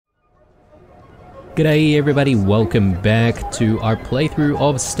G'day everybody, welcome back to our playthrough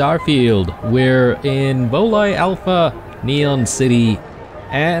of Starfield. We're in Volai Alpha, Neon City,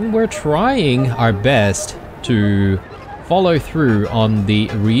 and we're trying our best to follow through on the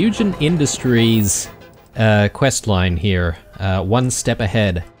Ryujin Industries questline here, one step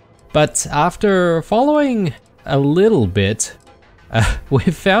ahead. But after following a little bit,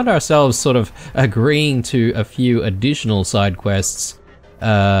 we've found ourselves sort of agreeing to a few additional side quests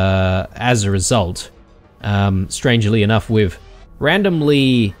as a result. Strangely enough, we've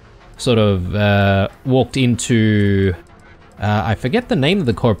randomly sort of walked into, I forget the name of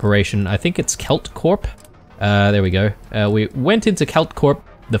the corporation, I think it's Celt Corp. There we go. We went into Celt Corp.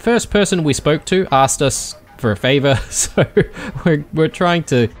 The first person we spoke to asked us for a favor, so we're trying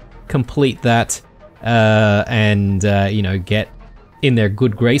to complete that and you know, get in their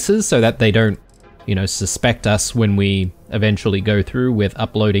good graces so that they don't, you know, suspect us when we eventually go through with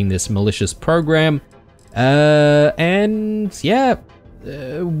uploading this malicious program. And yeah,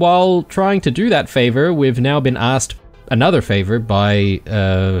 while trying to do that favor, we've now been asked another favor by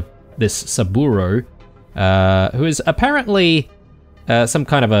this Saburo, who is apparently some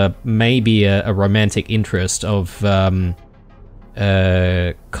kind of maybe a romantic interest of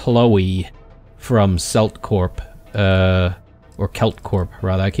Chloe from Celt Corp, or Celt Corp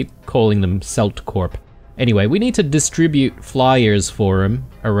rather. I keep calling them Celt Corp. Anyway, we need to distribute flyers for him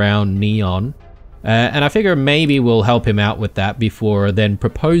around Neon, and I figure maybe we'll help him out with that before then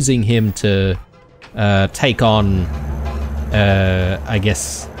proposing him to take on, I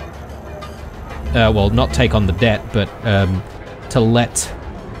guess, well, not take on the debt, but to let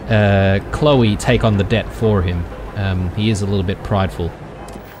Chloe take on the debt for him. He is a little bit prideful.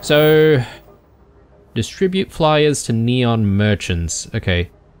 So, distribute flyers to Neon merchants. Okay.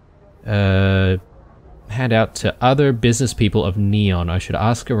 Hand out to other business people of Neon. I should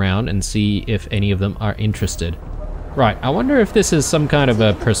ask around and see if any of them are interested. Right, I wonder if this is some kind of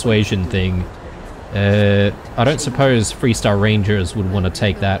a persuasion thing. I don't suppose Freestar Rangers would want to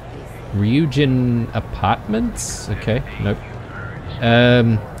take that. Ryujin Apartments? Okay, nope.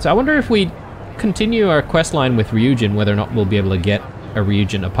 So I wonder if we continue our quest line with Ryujin, whether or not we'll be able to get a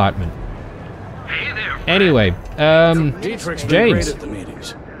Ryujin apartment. Hey there, anyway, Dietrich's been James. great at the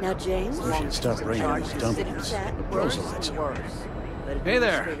meetings. Now, James, We should stop bringing charge these the dumplings. city chat The worse proselytes. and worse. Let Hey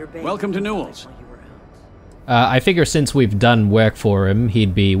there. administrator Bain Welcome to know Newell's. while you were out. I figure since we've done work for him,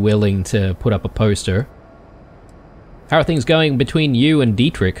 he'd be willing to put up a poster. How are things going between you and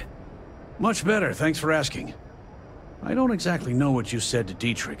Dietrich? Much better, thanks for asking. I don't exactly know what you said to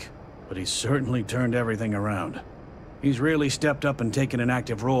Dietrich, but he's certainly turned everything around. He's really stepped up and taken an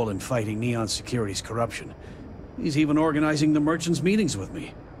active role in fighting Neon Security's corruption. He's even organizing the merchants' meetings with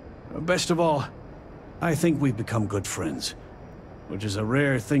me. Best of all, I think we've become good friends, which is a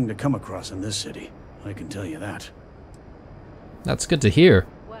rare thing to come across in this city, I can tell you that. That's good to hear.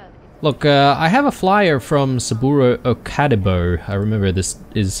 Look, I have a flyer from Saburo Okadibo. I remember this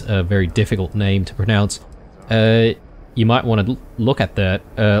is a very difficult name to pronounce. You might want to look at that.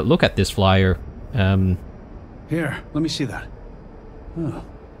 Look at this flyer. Here, let me see that. Oh,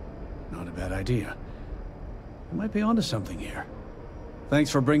 not a bad idea. I might be onto something here. Thanks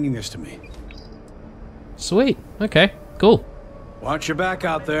for bringing this to me. Sweet. Okay. Cool. Watch your back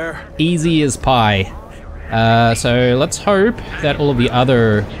out there. Easy as pie. So let's hope that all of the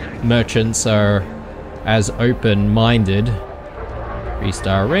other merchants are as open-minded.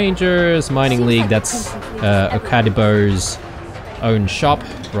 Freestar Rangers, Mining League, that's Okadibo's own shop.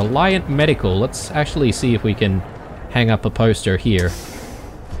 Reliant Medical, let's actually see if we can hang up a poster here.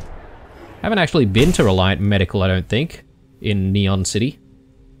 Haven't actually been to Reliant Medical, I don't think, in Neon City.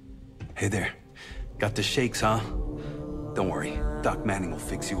 Hey there. Got the shakes, huh? Don't worry. Doc Manning will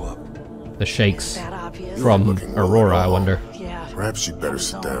fix you up. The shakes That obvious? from looking well Aurora, at I all. wonder. Yeah. Perhaps you'd better I was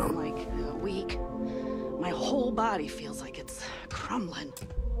sit on down. like a week. My whole body feels like it's crumbling.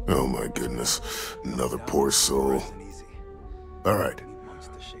 Oh my goodness. Another poor soul. Alright.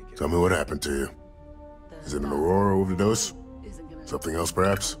 Tell me what happened to you. Is it an Aurora overdose? Isn't gonna Something else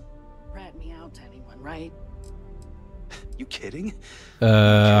perhaps? rat me out to anyone, right? You kidding?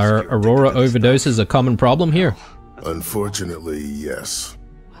 Are Aurora overdoses a common problem here? Unfortunately, yes.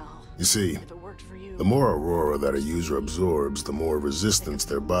 Well, You see, if it worked for you, the more Aurora that a user absorbs, the more resistance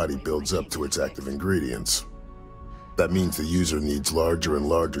their body builds up to its active ingredients. That means the user needs larger and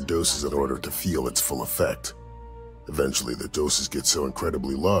larger doses in order to feel its full effect. Eventually, the doses get so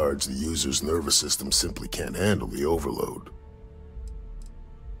incredibly large, the user's nervous system simply can't handle the overload.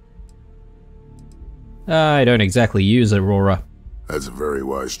 I don't exactly use Aurora. That's a very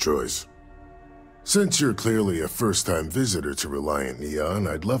wise choice. Since you're clearly a first-time visitor to Reliant Neon,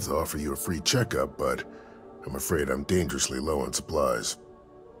 I'd love to offer you a free checkup, but I'm afraid I'm dangerously low on supplies.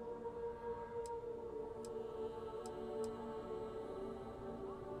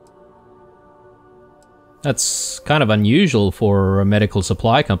 That's kind of unusual for a medical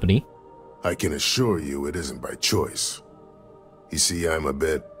supply company. I can assure you it isn't by choice. You see, I'm a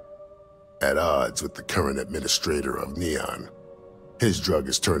bit at odds with the current administrator of Neon. His drug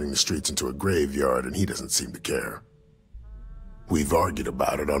is turning the streets into a graveyard, and he doesn't seem to care. We've argued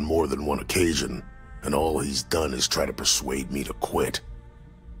about it on more than one occasion, and all he's done is try to persuade me to quit.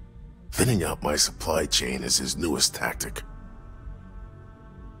 Thinning out my supply chain is his newest tactic.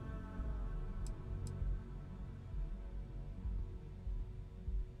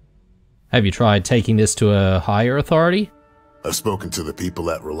 Have you tried taking this to a higher authority? I've spoken to the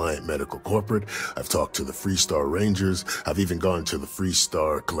people at Reliant Medical Corporate, I've talked to the Freestar Rangers, I've even gone to the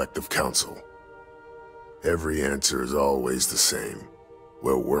Freestar Collective Council. Every answer is always the same.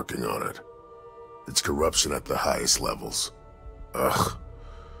 We're working on it. It's corruption at the highest levels. Ugh.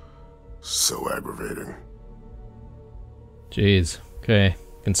 So aggravating. Jeez, okay,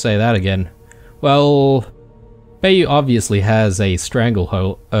 can say that again. Well, Bayou obviously has a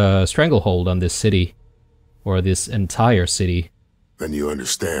stranglehold on this city. Or this entire city. Then you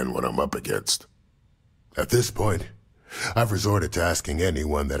understand what I'm up against. At this point, I've resorted to asking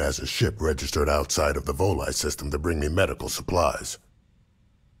anyone that has a ship registered outside of the Volai system to bring me medical supplies.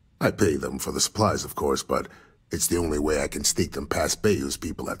 I pay them for the supplies, of course, but it's the only way I can sneak them past Bayou's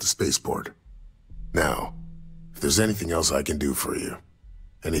people at the spaceport. Now, if there's anything else I can do for you,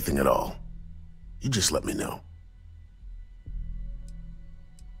 anything at all, you just let me know.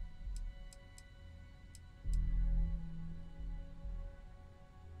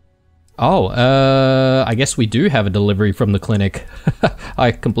 Oh, I guess we do have a delivery from the clinic.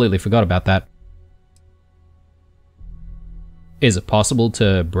 I completely forgot about that. Is it possible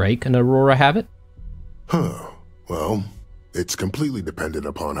to break an Aurora habit? Well, it's completely dependent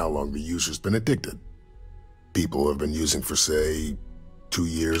upon how long the user's been addicted. People who have been using for, say, 2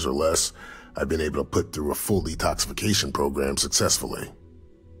 years or less, I've been able to put through a full detoxification program successfully.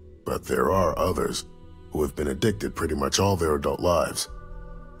 But there are others who have been addicted pretty much all their adult lives,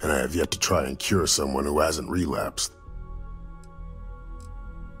 and I have yet to try and cure someone who hasn't relapsed.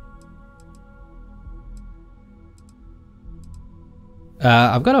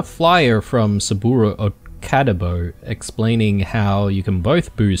 I've got a flyer from Saburo Okadabo explaining how you can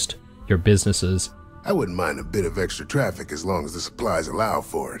both boost your businesses. I wouldn't mind a bit of extra traffic as long as the supplies allow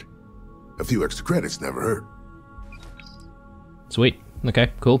for it. A few extra credits never hurt. Sweet.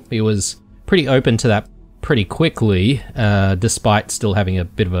 Okay, cool. He was pretty open to that pretty quickly, despite still having a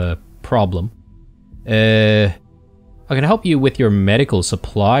bit of a problem. I can help you with your medical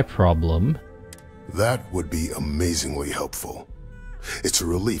supply problem. That would be amazingly helpful. It's a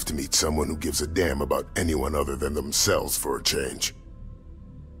relief to meet someone who gives a damn about anyone other than themselves for a change.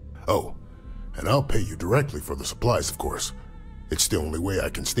 Oh, and I'll pay you directly for the supplies, of course. It's the only way I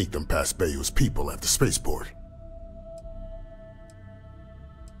can sneak them past Bayou's people at the spaceport.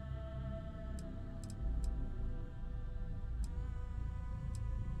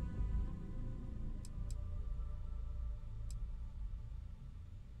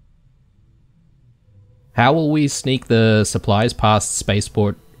 How will we sneak the supplies past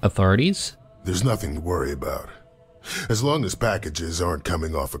spaceport authorities? There's nothing to worry about. As long as packages aren't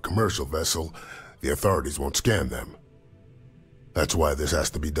coming off a commercial vessel, the authorities won't scan them. That's why this has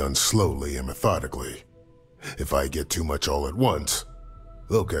to be done slowly and methodically. If I get too much all at once,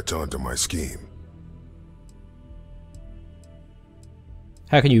 they'll catch on to my scheme.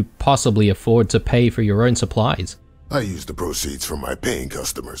 How can you possibly afford to pay for your own supplies? I use the proceeds from my paying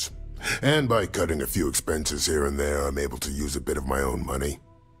customers. And by cutting a few expenses here and there, I'm able to use a bit of my own money.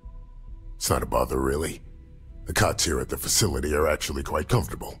 It's not a bother, really. The cots here at the facility are actually quite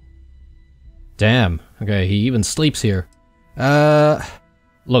comfortable. Damn. Okay, he even sleeps here.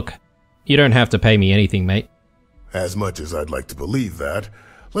 Look, you don't have to pay me anything, mate. As much as I'd like to believe that,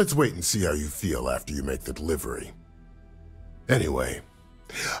 let's wait and see how you feel after you make the delivery. Anyway,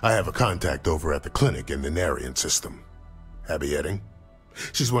 I have a contact over at the clinic in the Narian system. Abby Edding.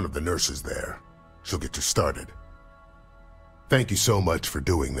 She's one of the nurses there. She'll get you started. Thank you so much for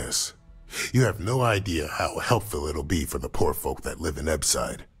doing this. You have no idea how helpful it'll be for the poor folk that live in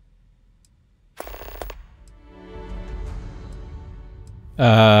Ebside.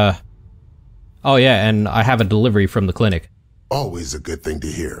 Oh yeah, and I have a delivery from the clinic. Always a good thing to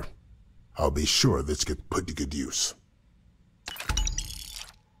hear. I'll be sure this gets put to good use.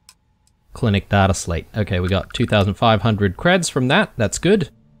 Clinic data slate. Okay, we got 2,500 creds from that. That's good.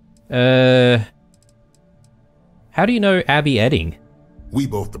 How do you know Abby Edding? We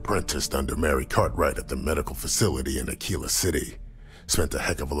both apprenticed under Mary Cartwright at the medical facility in Aquila City. Spent a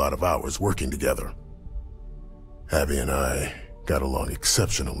heck of a lot of hours working together. Abby and I got along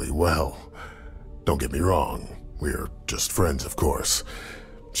exceptionally well. Don't get me wrong, we're just friends, of course.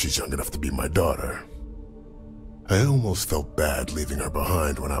 She's young enough to be my daughter. I almost felt bad leaving her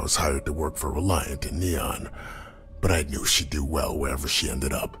behind when I was hired to work for Reliant in Neon, but I knew she'd do well wherever she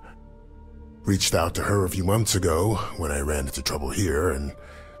ended up. Reached out to her a few months ago when I ran into trouble here, and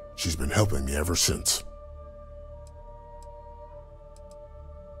she's been helping me ever since.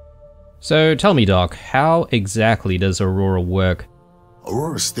 So tell me, Doc, how exactly does Aurora work?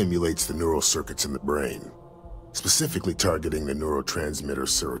 Aurora stimulates the neural circuits in the brain, specifically targeting the neurotransmitter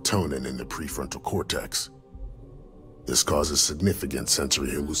serotonin in the prefrontal cortex. This causes significant sensory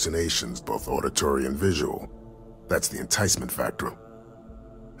hallucinations, both auditory and visual. That's the enticement factor.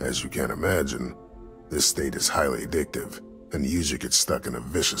 As you can imagine, this state is highly addictive, and the user gets stuck in a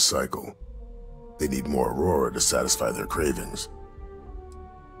vicious cycle. They need more Aurora to satisfy their cravings.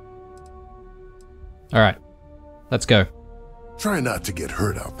 Alright, let's go. Try not to get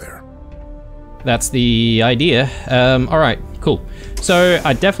hurt out there. That's the idea. Alright, cool. So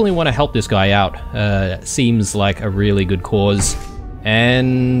I definitely want to help this guy out. Seems like a really good cause.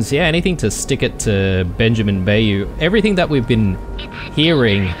 And yeah, anything to stick it to Benjamin Bayou. Everything that we've been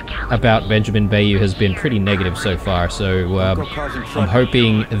hearing about Benjamin Bayou has been pretty negative so far, so I'm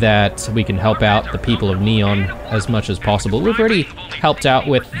hoping that we can help out the people of Neon as much as possible. We've already helped out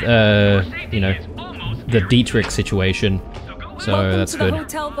with, you know, the Dietrich situation, so that's good. Welcome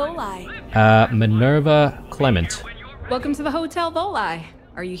to the Hotel Voli. Minerva Clement. Welcome to the Hotel Voli.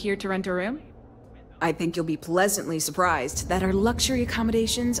 Are you here to rent a room? I think you'll be pleasantly surprised that our luxury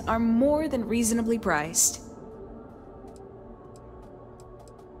accommodations are more than reasonably priced.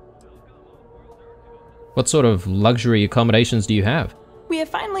 What sort of luxury accommodations do you have? We have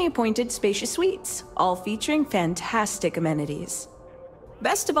finally appointed spacious suites, all featuring fantastic amenities.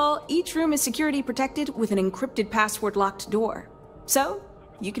 Best of all, each room is security protected with an encrypted password-locked door. So,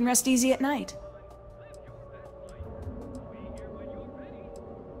 you can rest easy at night.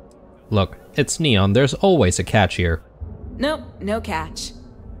 Look, it's Neon. There's always a catch here. Nope, no catch.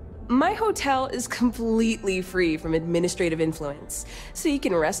 My hotel is completely free from administrative influence, so you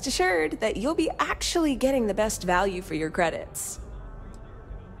can rest assured that you'll be actually getting the best value for your credits.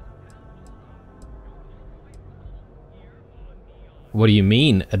 What do you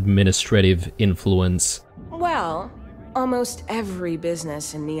mean, administrative influence? Well, almost every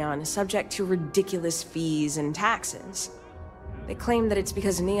business in Neon is subject to ridiculous fees and taxes. They claim that it's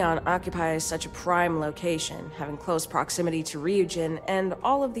because Neon occupies such a prime location, having close proximity to Ryujin and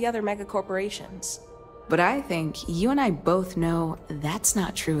all of the other megacorporations. But I think you and I both know that's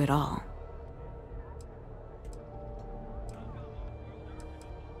not true at all.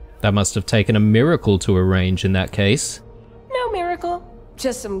 That must have taken a miracle to arrange in that case. No miracle,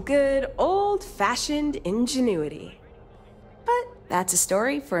 just some good old-fashioned ingenuity. But that's a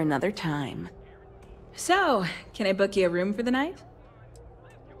story for another time. So, can I book you a room for the night?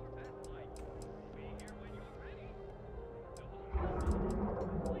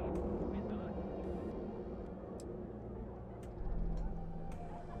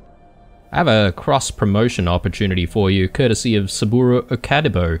 I have a cross-promotion opportunity for you, courtesy of Saburo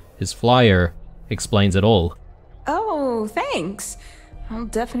Okadibo. His flyer explains it all. Oh, thanks. I'll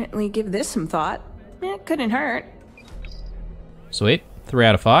definitely give this some thought. It couldn't hurt. Sweet. 3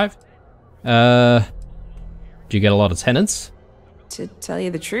 out of 5. Do you get a lot of tenants? To tell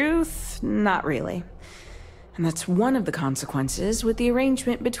you the truth, not really. And that's one of the consequences with the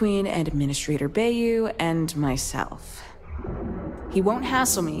arrangement between Administrator Bayou and myself. He won't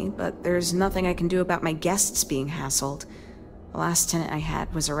hassle me, but there's nothing I can do about my guests being hassled. The last tenant I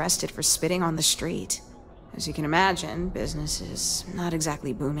had was arrested for spitting on the street. As you can imagine, business is not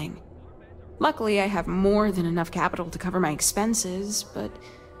exactly booming. Luckily, I have more than enough capital to cover my expenses, but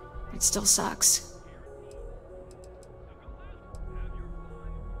it still sucks.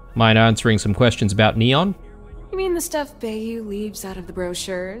 Mind answering some questions about Neon? You mean the stuff Bayou leaves out of the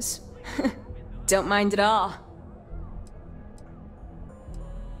brochures? Don't mind at all.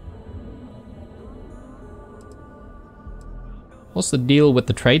 What's the deal with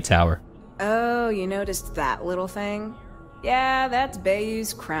the trade tower? Oh, you noticed that little thing? Yeah, that's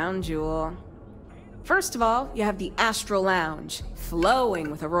Bayou's crown jewel. First of all, you have the Astral Lounge,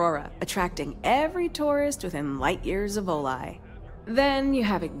 flowing with Aurora, attracting every tourist within light years of Voli. Then you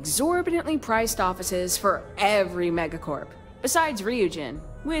have exorbitantly priced offices for every megacorp, besides Ryujin,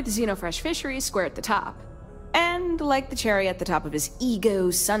 with Xenofresh Fisheries square at the top. And like the cherry at the top of his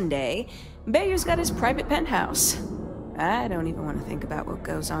ego sundae, Bayou's got his private penthouse. I don't even want to think about what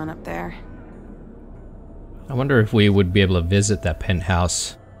goes on up there. I wonder if we would be able to visit that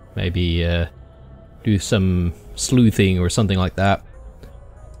penthouse. Maybe do some sleuthing or something like that.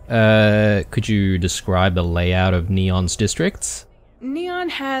 Could you describe the layout of Neon's districts? Neon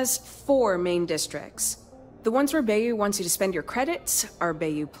has 4 main districts. The ones where Bayou wants you to spend your credits are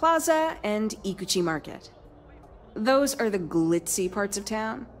Bayou Plaza and Ikuchi Market. Those are the glitzy parts of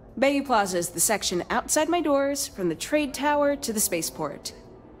town. Bayou Plaza is the section outside my doors, from the trade tower to the spaceport.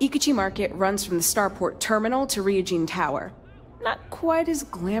 Ikuchi Market runs from the Starport terminal to Ryujin Tower. Not quite as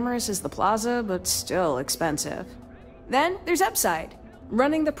glamorous as the plaza, but still expensive. Then there's Upside,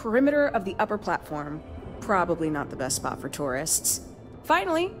 running the perimeter of the upper platform. Probably not the best spot for tourists.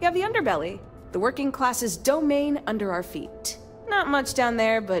 Finally, you have the Underbelly, the working class's domain under our feet. Not much down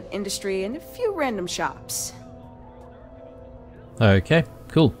there, but industry and a few random shops. Okay,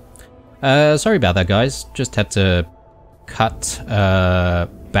 cool. Sorry about that, guys. Just had to cut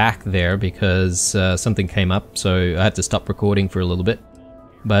back there because something came up, so I had to stop recording for a little bit.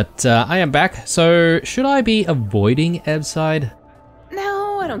 But I am back, so should I be avoiding Ebside?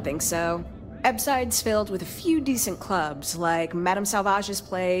 No, I don't think so. Ebside's filled with a few decent clubs, like Madame Sauvage's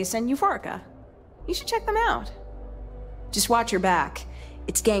place and Euphorica. You should check them out. Just watch your back.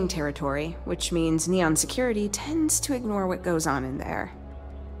 It's gang territory, which means Neon security tends to ignore what goes on in there.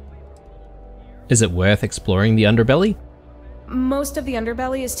 Is it worth exploring the underbelly? Most of the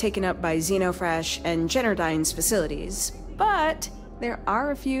underbelly is taken up by Xenofresh and Generdyne's facilities, but there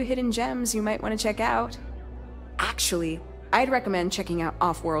are a few hidden gems you might want to check out. Actually, I'd recommend checking out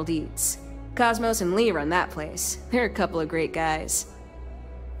Off-World Eats. Cosmos and Lee run that place. They're a couple of great guys.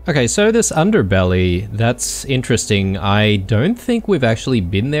 Okay, so this underbelly, that's interesting. I don't think we've actually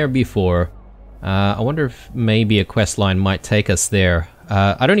been there before. I wonder if maybe a quest line might take us there.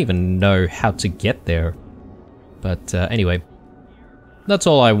 I don't even know how to get there. But anyway, that's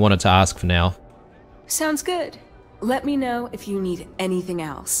all I wanted to ask for now. Sounds good. Let me know if you need anything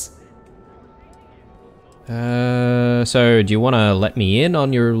else. So do you want to let me in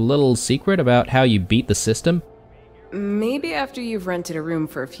on your little secret about how you beat the system? Maybe after you've rented a room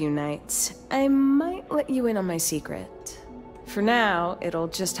for a few nights, I might let you in on my secret. For now, it'll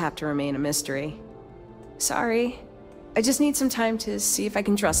just have to remain a mystery. Sorry. I just need some time to see if I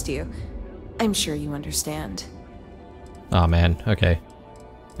can trust you. I'm sure you understand. Oh man, okay.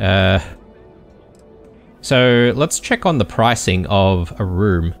 So let's check on the pricing of a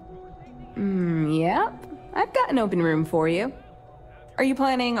room. Yep. I've got an open room for you. Are you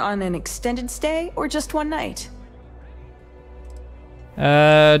planning on an extended stay or just one night?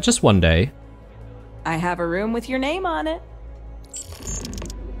 Just one day. I have a room with your name on it.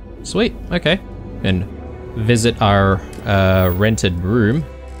 Sweet, okay. And visit our rented room.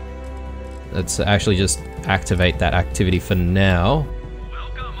 Let's actually just activate that activity for now.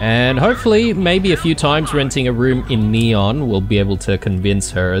 And hopefully, maybe a few times renting a room in Neon will be able to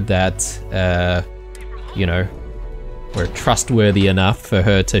convince her that, you know, we're trustworthy enough for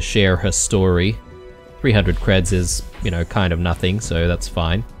her to share her story. 300 creds is, you know, kind of nothing, so that's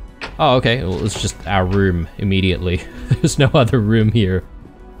fine. Oh, okay, well, it's just our room immediately. There's no other room here.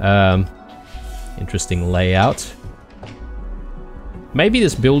 Interesting layout. Maybe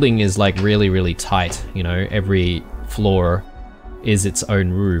this building is like really, really tight, you know, every floor is its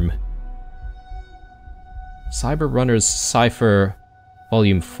own room. Cyber Runners Cypher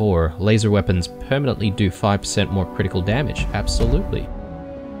Volume 4. Laser weapons permanently do 5% more critical damage. Absolutely.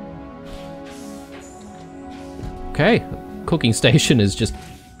 Okay, cooking station is just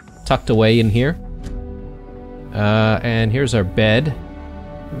tucked away in here. And here's our bed.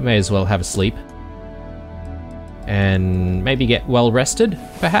 We may as well have a sleep. And maybe get well rested,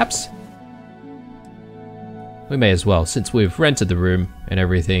 perhaps? We may as well, since we've rented the room and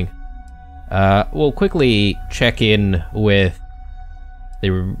everything. We'll quickly check in with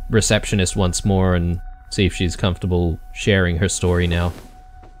the receptionist once more and see if she's comfortable sharing her story now.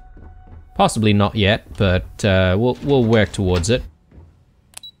 Possibly not yet, but we'll work towards it.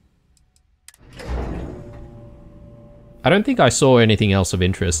 I don't think I saw anything else of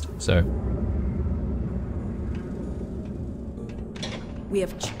interest, so...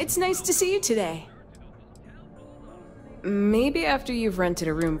 It's nice to see you today. Maybe after you've rented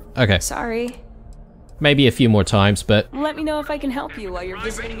a room. Okay. Sorry. Maybe a few more times, but... Let me know if I can help you while you're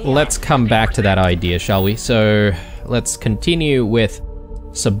visiting me. Let's come back to that idea, shall we? So, let's continue with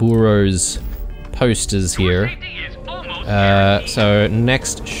Saburo's posters here. So,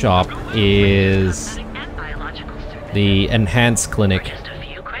 next shop is the Enhanced Clinic.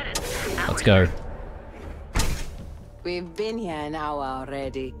 Let's go. We've been here an hour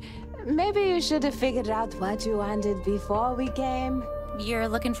already. Maybe you should have figured out what you wanted before we came. You're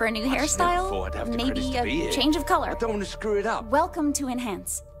looking for a new Thought I'd hairstyle? have the Maybe credits to be a here. change of color? I don't want to screw it up. Welcome to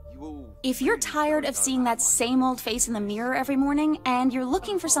Enhance. If you're tired of seeing that same old face in the mirror every morning and you're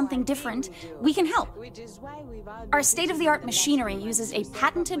looking for something different, we can help. Our state-of-the-art machinery uses a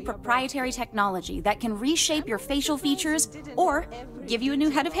patented proprietary technology that can reshape your facial features or give you a new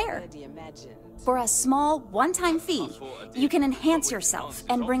head of hair. For a small, one-time fee, you can enhance yourself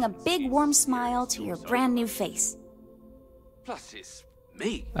and bring a big, warm smile to your brand new face. Plus, it's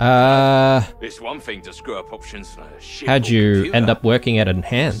me. It's one thing to screw up options for a shit how'd you computer. end up working at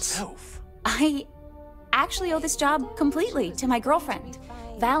Enhance? Myself. I actually owe this job completely to my girlfriend,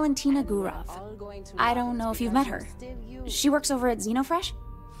 Valentina Gurov. I don't know if you've met her. She works over at Xenofresh.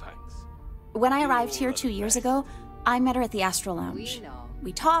 Thanks. When I arrived here 2 years ago, I met her at the Astro Lounge.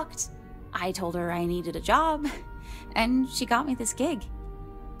 We talked, I told her I needed a job, and she got me this gig.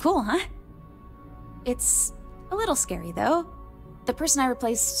 Cool, huh? It's a little scary, though. The person I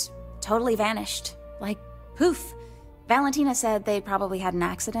replaced totally vanished. Like, poof. Valentina said they probably had an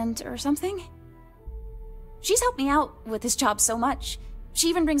accident or something. She's helped me out with this job so much. She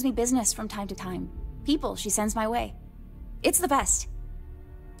even brings me business from time to time. People she sends my way. It's the best.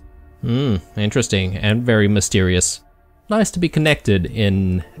 Interesting and very mysterious. Nice to be connected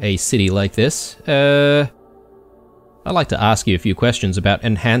in a city like this. I'd like to ask you a few questions about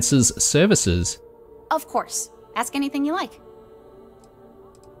Enhance's services. Of course. Ask anything you like.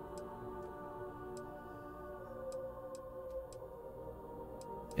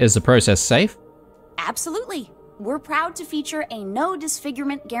 Is the process safe? Absolutely. We're proud to feature a no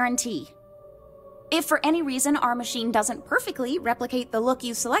disfigurement guarantee. If for any reason our machine doesn't perfectly replicate the look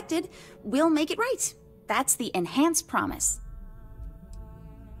you selected, we'll make it right. That's the Enhance promise.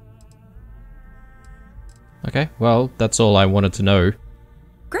 Okay, well, that's all I wanted to know.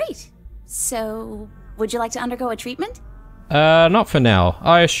 Great. So, would you like to undergo a treatment? Not for now.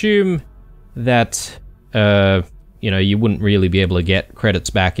 I assume that, you wouldn't really be able to get credits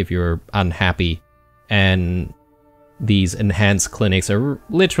back if you're unhappy, and these Enhanced clinics are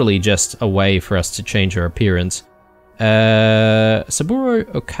literally just a way for us to change our appearance. Saburo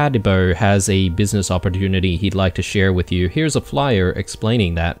Okadibo has a business opportunity he'd like to share with you. Here's a flyer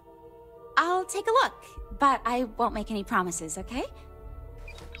explaining that. I'll take a look, but I won't make any promises, okay?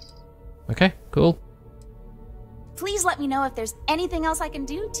 Okay, cool. Please let me know if there's anything else I can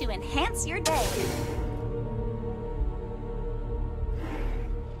do to enhance your day.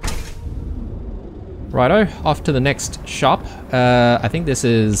 Righto, off to the next shop. I think this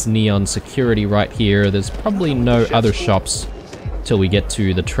is Neon Security right here. There's probably no other shops till we get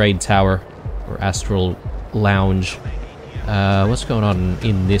to the Trade Tower or Astral Lounge. What's going on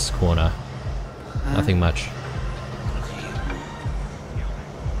in this corner? Nothing much.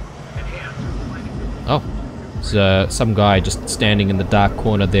 Oh, there's some guy just standing in the dark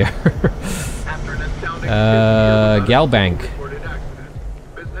corner there. Galbank.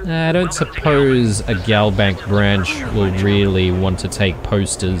 I don't suppose a Galbank branch will really want to take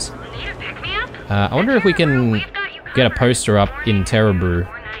posters. I wonder if we can get a poster up in Terrabrew.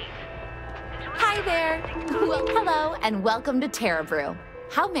 Hi there. Well, hello and welcome to Terrabrew.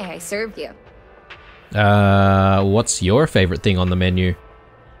 How may I serve you? What's your favorite thing on the menu?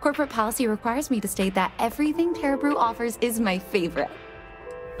 Corporate policy requires me to state that everything Terrabrew offers is my favorite.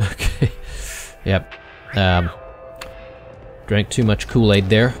 Okay. Yep. Drank too much Kool-Aid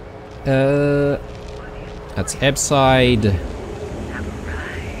there. That's Ebside.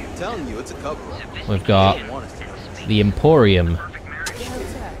 I'm telling you, it's a couple. We've got the Emporium.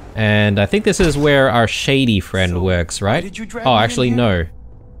 And I think this is where our shady friend works, right? Oh, actually, no.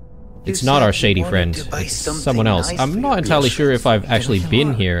 It's not our shady friend. It's someone else. I'm not entirely sure if I've actually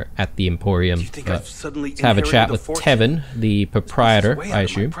been here at the Emporium. But let's have a chat with Tevin, the proprietor, I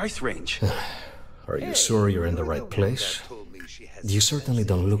assume. Are you sure you're in the right place? You certainly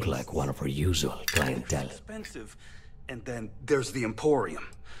don't look like one of our usual clientele. Expensive. And then there's the Emporium.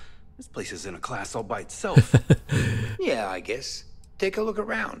 This place is in a class all by itself. Yeah, I guess. Take a look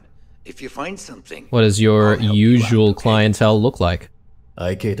around. If you find something... What does your usual clientele look like?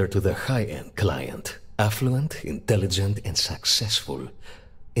 I cater to the high-end client. Affluent, intelligent, and successful.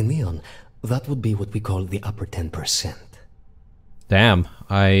 In Neon, that would be what we call the upper 10%. Damn,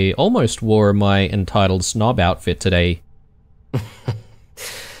 I almost wore my entitled snob outfit today.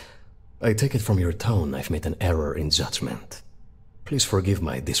 I take it from your tone I've made an error in judgment. Please forgive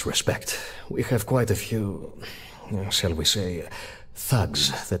my disrespect. We have quite a few, shall we say,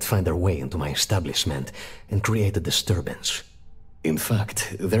 thugs that find their way into my establishment and create a disturbance. In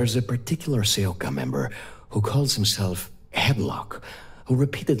fact, there's a particular Seoka member who calls himself Headlock, who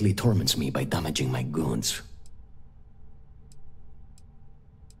repeatedly torments me by damaging my goods.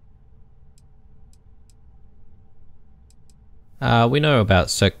 We know about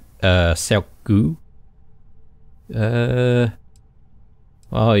Seokgu.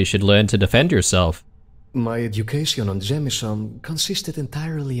 Well, you should learn to defend yourself. My education on Jemison consisted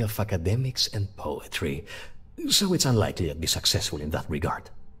entirely of academics and poetry, so it's unlikely I'd be successful in that regard.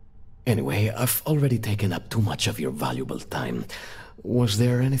 Anyway, I've already taken up too much of your valuable time. Was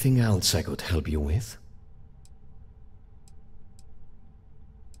there anything else I could help you with?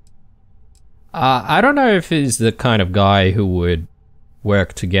 I don't know if he's the kind of guy who would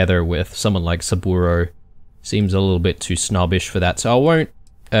work together with someone like Saburo. Seems a little bit too snobbish for that, so I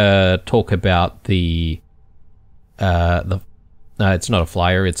won't talk about the it's not a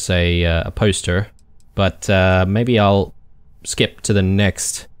flyer, it's a poster, but maybe I'll skip to the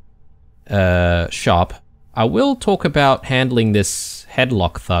next shop. I will talk about handling this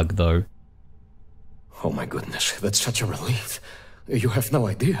headlock thug, though. Oh my goodness, that's such a relief. You have no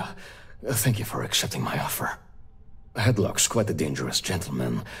idea. Thank you for accepting my offer. Headlock's quite a dangerous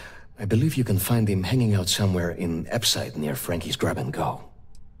gentleman. I believe you can find him hanging out somewhere in Epside near Frankie's Grab and Go.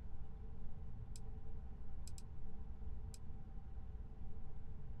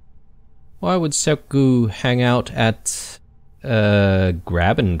 Why would Seokgu hang out at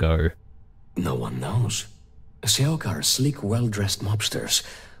Grab and Go? No one knows. Seok are sleek, well-dressed mobsters.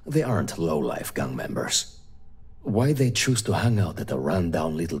 They aren't low-life gang members. Why they choose to hang out at a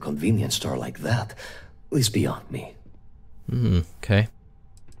run-down little convenience store like that is beyond me. Okay.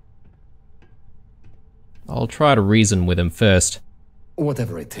 I'll try to reason with him first.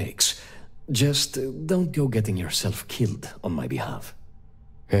 Whatever it takes. Just don't go getting yourself killed on my behalf.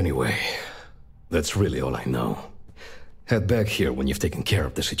 Anyway, that's really all I know. Head back here when you've taken care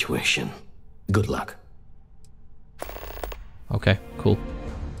of the situation. Good luck. Okay, cool.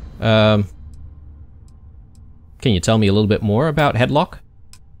 Can you tell me a little bit more about Headlock?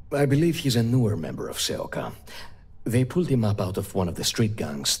 I believe he's a newer member of Seoka. They pulled him up out of one of the street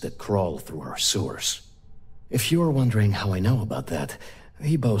gangs that crawl through our sewers. If you're wondering how I know about that,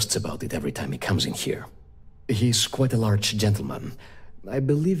 he boasts about it every time he comes in here. He's quite a large gentleman. I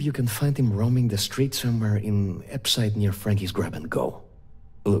believe you can find him roaming the street somewhere in Epside near Frankie's Grab and Go.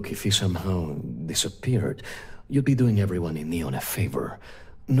 Look, if he somehow disappeared, you'd be doing everyone in Neon a favor.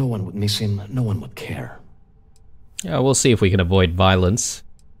 No one would miss him, no one would care. Yeah, we'll see if we can avoid violence.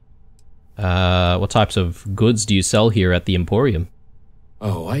 What types of goods do you sell here at the Emporium?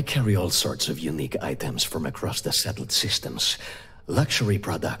 Oh, I carry all sorts of unique items from across the settled systems. Luxury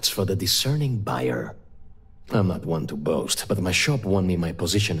products for the discerning buyer. I'm not one to boast, but my shop won me my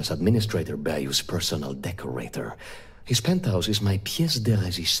position as Administrator Bayou's personal decorator. His penthouse is my pièce de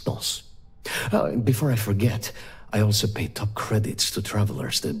résistance. Before I forget, I also pay top credits to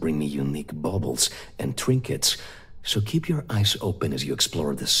travelers that bring me unique baubles and trinkets, so keep your eyes open as you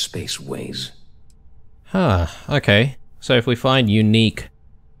explore the spaceways. Okay. So if we find unique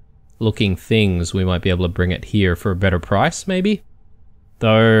looking things, we might be able to bring it here for a better price, maybe?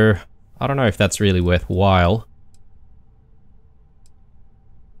 Though, I don't know if that's really worthwhile.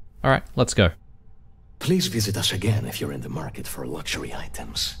 Alright, let's go. Please visit us again if you're in the market for luxury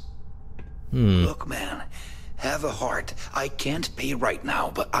items. Look, man, have a heart. I can't pay right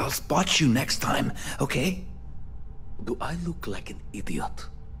now, but I'll spot you next time, okay? Do I look like an idiot?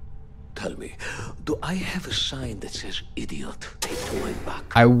 Tell me, do I have a sign that says idiot taped to my back?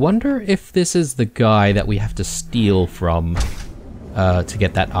 I wonder if this is the guy that we have to steal from to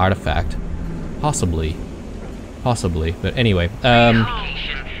get that artifact. Possibly. Possibly. But anyway,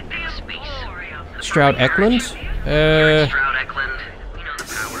 Stroud Eklund?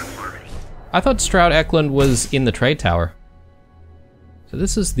 I thought Stroud Eklund was in the trade tower. So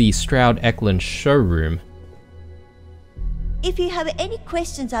this is the Stroud Eklund showroom. If you have any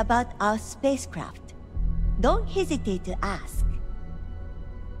questions about our spacecraft, don't hesitate to ask.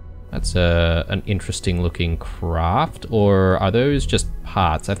 That's an interesting looking craft, or are those just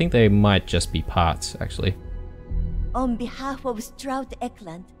parts? I think they might just be parts, actually. On behalf of Stroud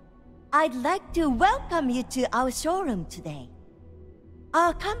Eklund, I'd like to welcome you to our showroom today.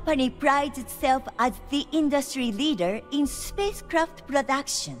 Our company prides itself as the industry leader in spacecraft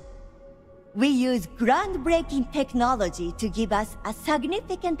production. We use groundbreaking technology to give us a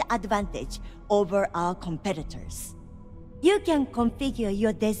significant advantage over our competitors. You can configure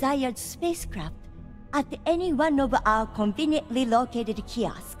your desired spacecraft at any one of our conveniently located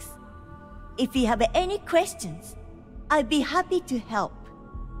kiosks. If you have any questions, I'd be happy to help.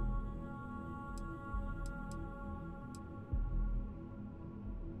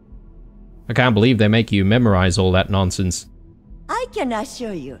 I can't believe they make you memorize all that nonsense. I can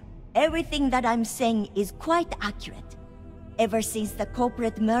assure you, everything that I'm saying is quite accurate. Ever since the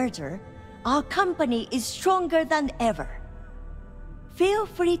corporate merger, our company is stronger than ever. Feel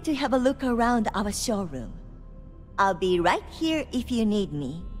free to have a look around our showroom. I'll be right here if you need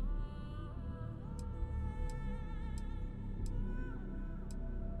me.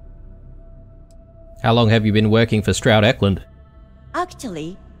 How long have you been working for Stroud Eklund?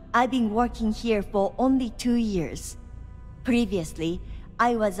 Actually, I've been working here for only 2 years. Previously,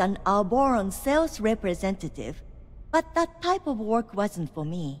 I was an Arboron sales representative, but that type of work wasn't for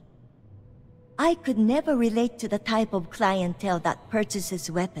me. I could never relate to the type of clientele that purchases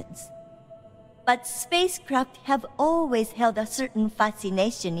weapons. But spacecraft have always held a certain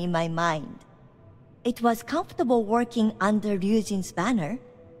fascination in my mind. It was comfortable working under Ryujin's banner,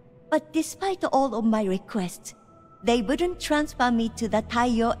 but despite all of my requests, they wouldn't transfer me to the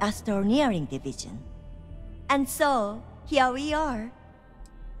Taiyo Astroneering Division. And so, here we are.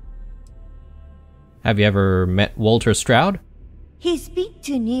 Have you ever met Walter Stroud? He's been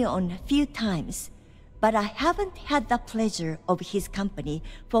to Neon a few times, but I haven't had the pleasure of his company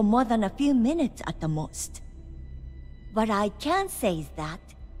for more than a few minutes at the most. What I can say is that,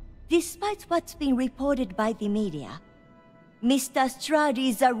 despite what's been reported by the media, Mr. Stroud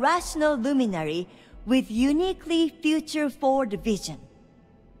is a rational luminary with uniquely future-forward vision.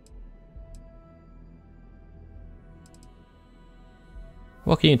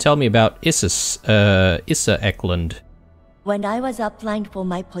 What can you tell me about Issa Eklund? When I was applying for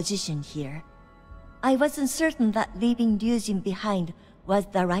my position here, I wasn't certain that leaving Ryujin behind was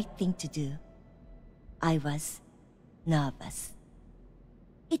the right thing to do. I was nervous.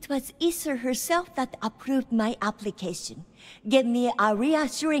 It was Issa herself that approved my application, gave me a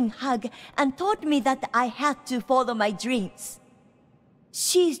reassuring hug, and told me that I had to follow my dreams.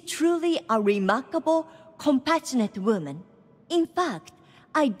 She's truly a remarkable, compassionate woman. In fact,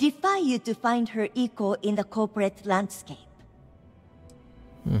 I defy you to find her equal in the corporate landscape.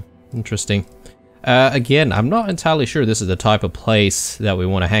 Interesting. Again, I'm not entirely sure this is the type of place that we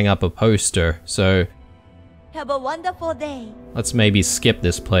want to hang up a poster, so Have a wonderful day. let's maybe skip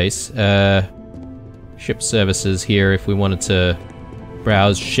this place. Ship services here if we wanted to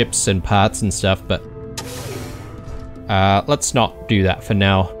browse ships and parts and stuff, but let's not do that for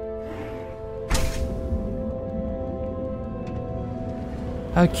now.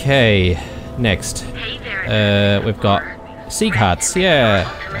 Okay, next. We've got Siegharts,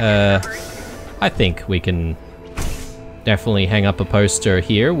 yeah. I think we can definitely hang up a poster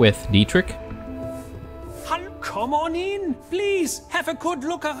here with Dietrich. Come on in, please. Have a good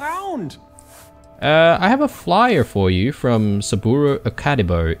look around. I have a flyer for you from Saburo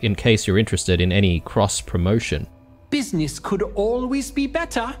Akadibo in case you're interested in any cross-promotion. Business could always be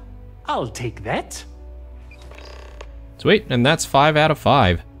better. I'll take that. Sweet, and that's 5 out of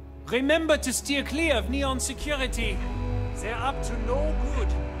 5. Remember to steer clear of Neon security. They're up to no good.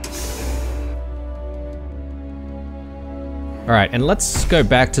 Alright, and let's go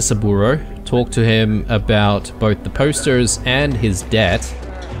back to Saburo, talk to him about both the posters and his debt.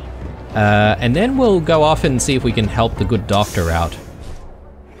 And then we'll go off and see if we can help the good doctor out.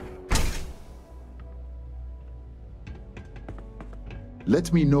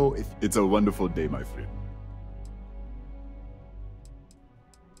 Let me know if it's a wonderful day, my friend.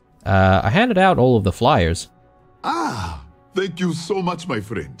 I handed out all of the flyers. Ah, thank you so much, my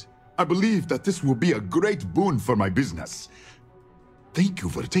friend. I believe that this will be a great boon for my business. Thank you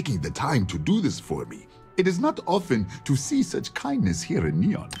for taking the time to do this for me. It is not often to see such kindness here in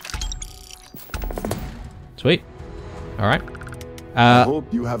Neon. Sweet. Alright. I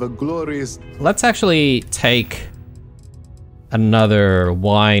hope you have a glorious... Let's actually take another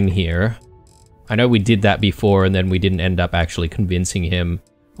wine here. I know we did that before and then we didn't end up actually convincing him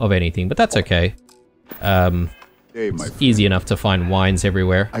of anything, but that's okay. It's easy enough to find wines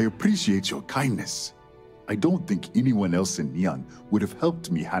everywhere. I appreciate your kindness. I don't think anyone else in Neon would have helped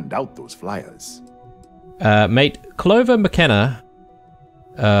me hand out those flyers. Mate, Clover McKenna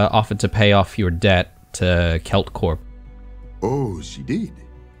offered to pay off your debt to Celt Corp. Oh, she did.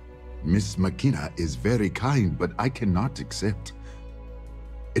 Miss McKenna is very kind, but I cannot accept.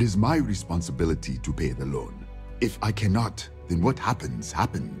 It is my responsibility to pay the loan. If I cannot, then what happens,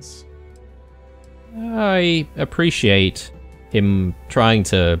 happens. I appreciate him trying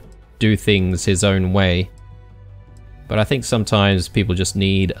to do things his own way, but I think sometimes people just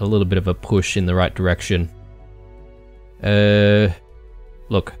need a little bit of a push in the right direction.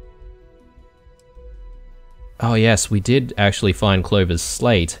 Look. Oh yes, we did actually find Clover's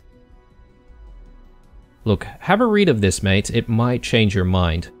slate. Look, have a read of this, mate. It might change your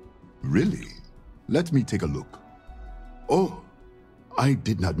mind. Really? Let me take a look. Oh, I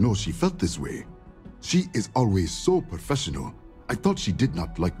did not know she felt this way. She is always so professional. I thought she did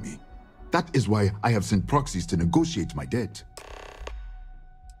not like me. That is why I have sent proxies to negotiate my debt.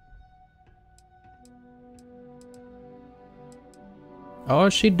 Oh,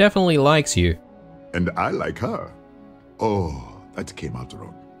 she definitely likes you. And I like her. Oh, that came out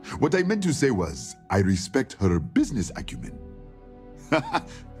wrong. What I meant to say was, I respect her business acumen.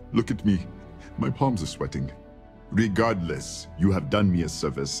 Look at me. My palms are sweating. Regardless, you have done me a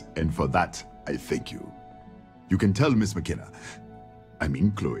service, and for that, I thank you. You can tell Miss McKenna, I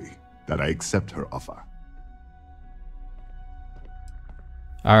mean Chloe, that I accept her offer.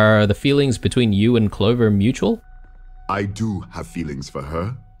 Are the feelings between you and Clover mutual? I do have feelings for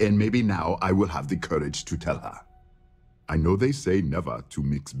her, and maybe now I will have the courage to tell her. I know they say never to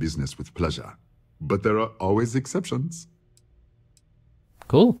mix business with pleasure, but there are always exceptions.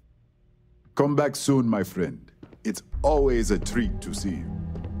 Cool. Come back soon, my friend. It's always a treat to see you.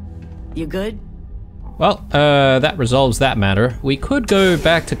 You good? Well, that resolves that matter. We could go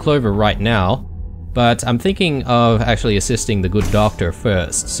back to Clover right now, but I'm thinking of actually assisting the good doctor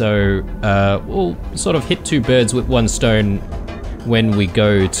first. So we'll sort of hit two birds with one stone when we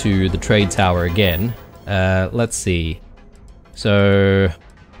go to the trade tower again. Let's see. So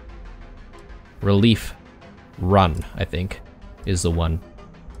Relief Run, I think, is the one.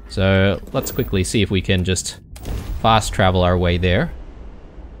 So let's quickly see if we can just fast travel our way there.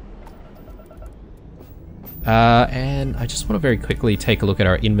 And I just want to very quickly take a look at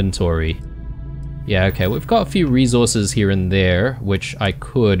our inventory. Yeah, okay, we've got a few resources here and there, which I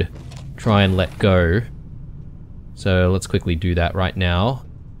could try and let go. So let's quickly do that right now.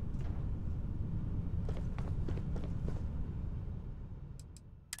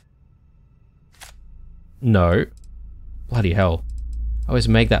 No. Bloody hell. I always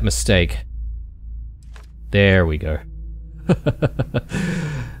make that mistake. There we go.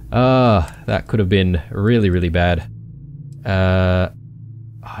 That could have been really, really bad.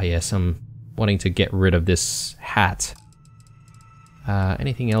 Yes, I'm wanting to get rid of this hat.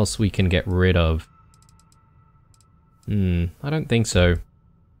 Anything else we can get rid of? I don't think so.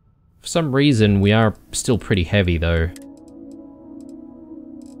 For some reason, we are still pretty heavy, though.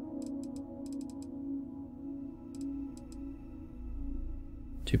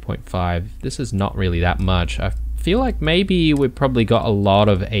 .5. This is not really that much. I feel like maybe we've probably got a lot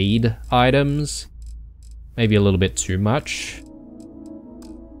of aid items. Maybe a little bit too much.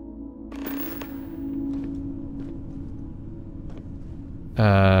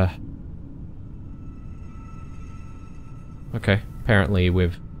 Okay, apparently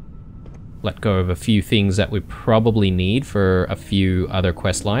we've let go of a few things that we probably need for a few other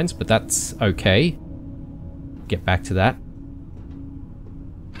quest lines, but that's okay. Get back to that.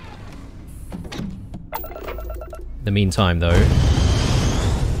 In the meantime, though,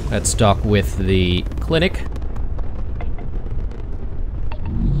 let's dock with the clinic.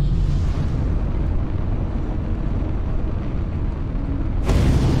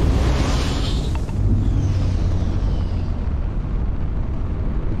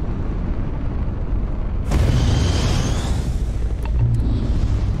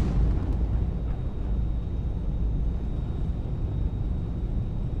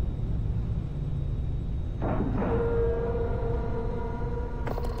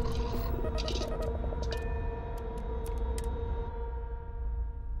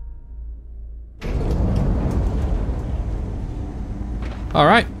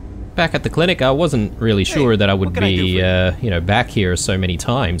 Alright, back at the clinic. I wasn't really sure that I would be, you know, back here so many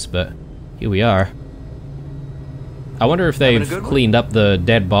times, but here we are. I wonder if they've cleaned up the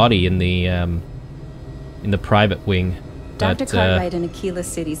dead body in the private wing. Dr. Cartwright in Aquila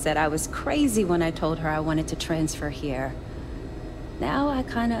City said I was crazy when I told her I wanted to transfer here. Now I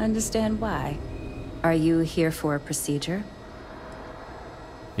kind of understand why. Are you here for a procedure?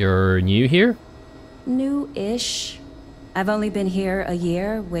 You're new here? New-ish. I've only been here a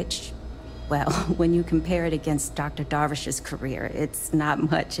year, which, well, when you compare it against Dr. Darvish's career, it's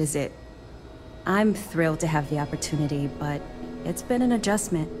not much, is it? I'm thrilled to have the opportunity, but it's been an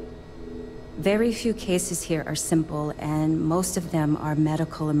adjustment. Very few cases here are simple, and most of them are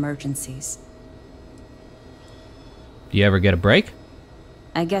medical emergencies. Do you ever get a break?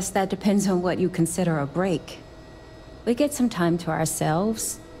 I guess that depends on what you consider a break. We get some time to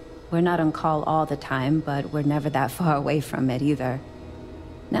ourselves. We're not on call all the time, but we're never that far away from it either.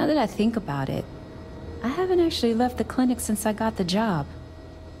 Now that I think about it, I haven't actually left the clinic since I got the job.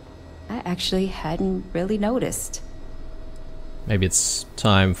 I actually hadn't really noticed. Maybe it's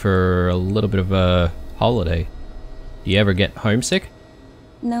time for a little bit of a holiday. Do you ever get homesick?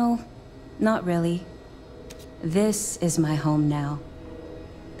 No, not really. This is my home now.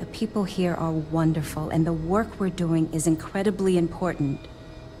 The people here are wonderful, and the work we're doing is incredibly important.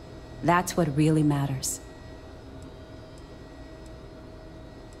 That's what really matters.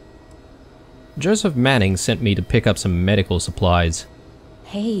 Joseph Manning sent me to pick up some medical supplies.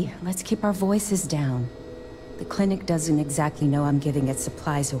 Hey, let's keep our voices down. The clinic doesn't exactly know I'm giving its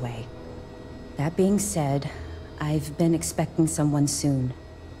supplies away. That being said, I've been expecting someone soon.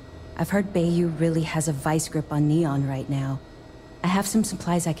 I've heard Bayou really has a vice grip on Neon right now. I have some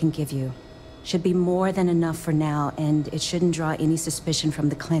supplies I can give you. Should be more than enough for now, and it shouldn't draw any suspicion from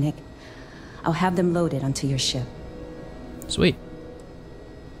the clinic. I'll have them loaded onto your ship. Sweet.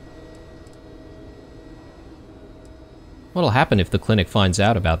 What'll happen if the clinic finds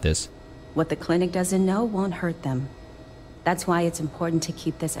out about this? What the clinic doesn't know won't hurt them. That's why it's important to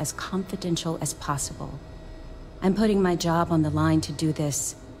keep this as confidential as possible. I'm putting my job on the line to do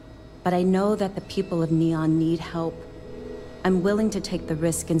this, but I know that the people of Neon need help. I'm willing to take the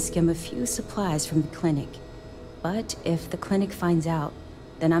risk and skim a few supplies from the clinic. But if the clinic finds out,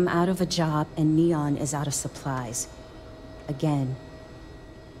 then I'm out of a job and Neon is out of supplies. Again.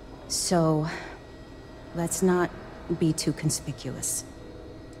 So, let's not be too conspicuous.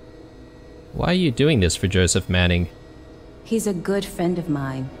 Why are you doing this for Joseph Manning? He's a good friend of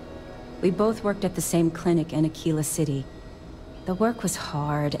mine. We both worked at the same clinic in Aquila City. The work was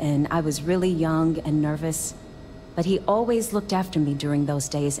hard, and I was really young and nervous, but he always looked after me during those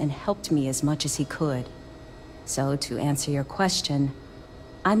days and helped me as much as he could. So, to answer your question,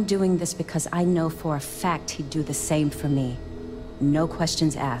 I'm doing this because I know for a fact he'd do the same for me. No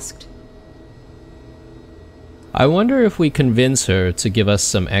questions asked. I wonder if we convince her to give us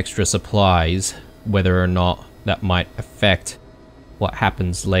some extra supplies, whether or not that might affect what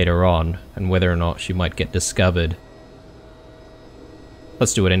happens later on, and whether or not she might get discovered.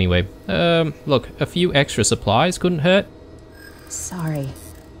 Let's do it anyway. Look, a few extra supplies couldn't hurt. Sorry,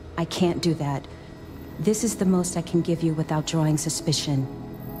 I can't do that. This is the most I can give you without drawing suspicion.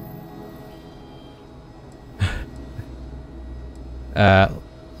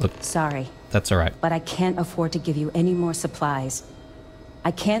 Look. Sorry. That's alright. But I can't afford to give you any more supplies.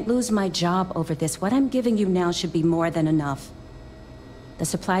 I can't lose my job over this. What I'm giving you now should be more than enough. The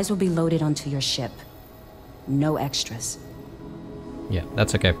supplies will be loaded onto your ship. No extras. Yeah,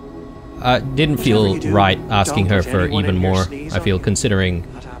 that's okay. Didn't feel right asking her for even more. I feel considering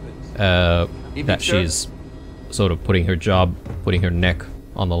that she's sort of putting her neck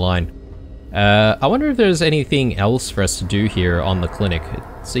on the line. I wonder if there's anything else for us to do here on the clinic. It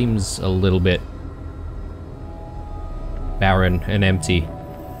seems a little bit barren and empty.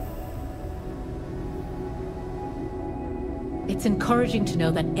 It's encouraging to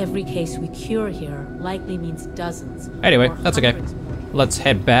know that every case we cure here likely means dozens. Anyway, that's okay. Let's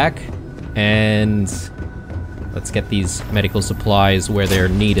head back and let's get these medical supplies where they're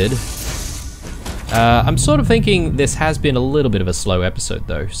needed. I'm sort of thinking this has been a little bit of a slow episode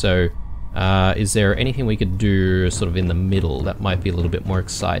though, so is there anything we could do sort of in the middle that might be a little bit more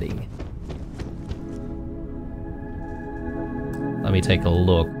exciting? Let me take a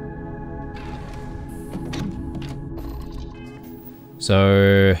look.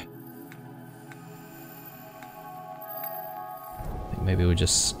 So I think maybe we'll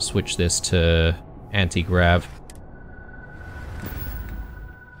just switch this to anti-grav.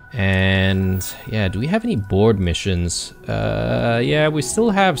 And yeah, do we have any board missions? Yeah, we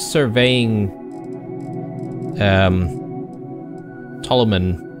still have surveying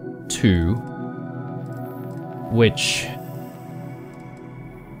Ptolemy 2, which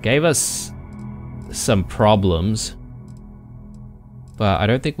gave us some problems, but I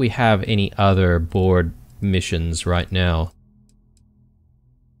don't think we have any other board missions right now.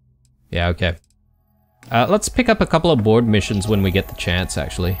 Yeah, okay. Let's pick up a couple of board missions when we get the chance,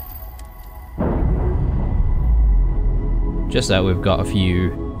 actually. Just that we've got a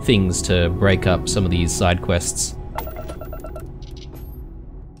few things to break up some of these side quests.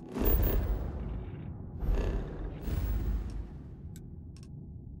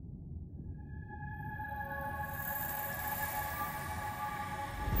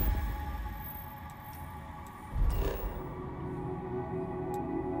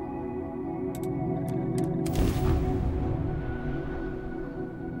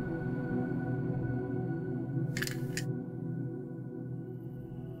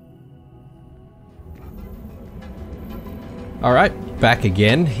 Alright, back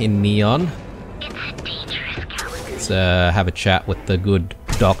again in Neon. Let's have a chat with the good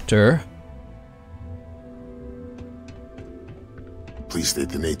doctor. Please state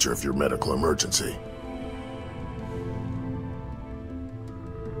the nature of your medical emergency.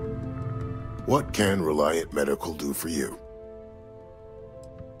 What can Reliant Medical do for you?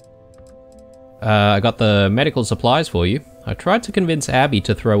 I got the medical supplies for you. I tried to convince Abby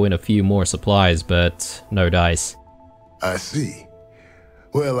to throw in a few more supplies, but no dice. I see.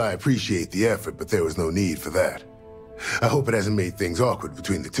 Well, I appreciate the effort, but there was no need for that. I hope it hasn't made things awkward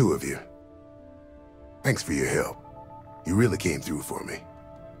between the two of you. Thanks for your help. You really came through for me.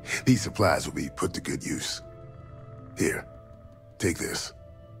 These supplies will be put to good use. Here, take this.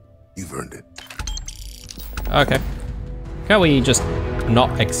 You've earned it. Okay. Can't we just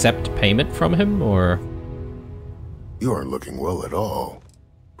not accept payment from him, or...? You aren't looking well at all.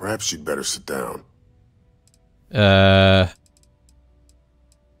 Perhaps you'd better sit down. I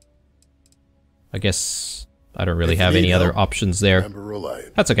guess I don't really have any other options there.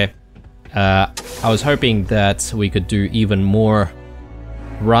 That's okay. I was hoping that we could do even more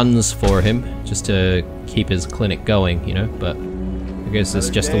runs for him, just to keep his clinic going, you know, but I guess it's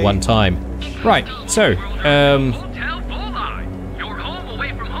just the one time. Right, so,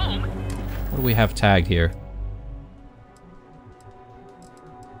 what do we have tagged here?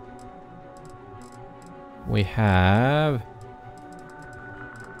 We have...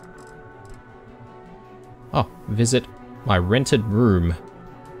 Oh, visit my rented room.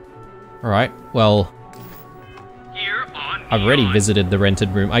 Alright, well... I've already visited the rented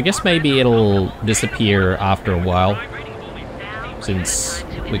room. I guess maybe it'll disappear after a while, since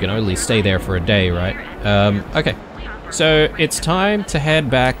we can only stay there for a day, right? Okay. So, it's time to head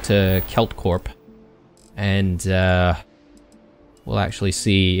back to Kelt Corp, and we'll actually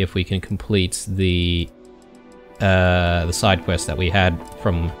see if we can complete the side quest that we had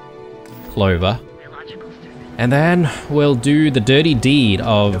from Clover. And then we'll do the dirty deed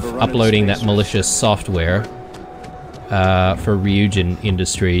of uploading that malicious software for Ryujin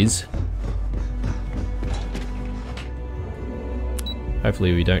Industries.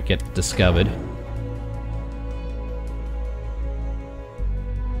 Hopefully we don't get discovered.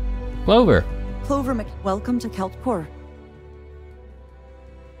 Clover! Clover, welcome to Kelt Corp.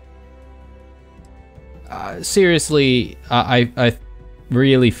 Seriously, I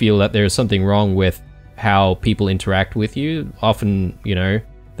really feel that there's something wrong with how people interact with you. Often, you know,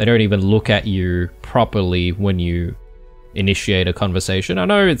 they don't even look at you properly when you initiate a conversation. I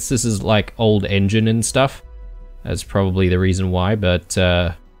know this is like old engine and stuff. That's probably the reason why, but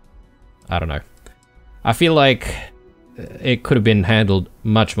I don't know. I feel like it could have been handled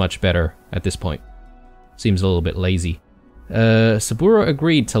much, much better at this point. Seems a little bit lazy. Saburo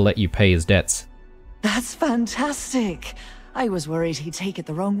agreed to let you pay his debts. That's fantastic. I was worried he'd take it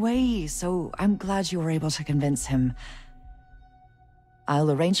the wrong way, so I'm glad you were able to convince him. I'll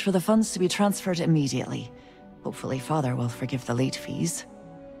arrange for the funds to be transferred immediately. Hopefully Father will forgive the late fees.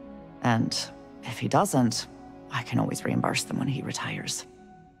 And if he doesn't, I can always reimburse them when he retires.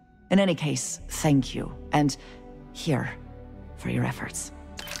 In any case, thank you, and here for your efforts.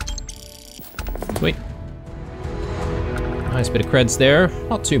 Sweet. Nice bit of creds there.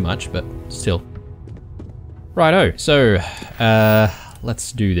 Not too much, but still. Righto, so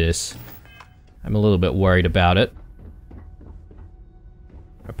let's do this. I'm a little bit worried about it.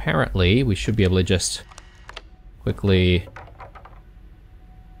 Apparently, we should be able to just quickly...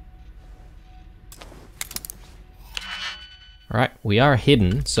 Alright, we are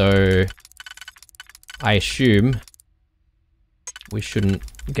hidden, so I assume we shouldn't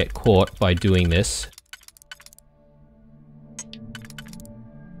get caught by doing this.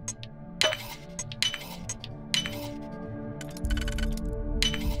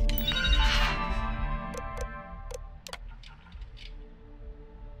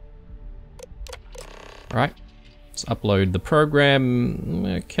 Alright, let's upload the program.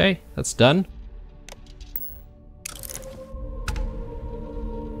 Okay, that's done.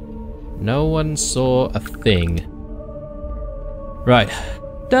 No one saw a thing. Right,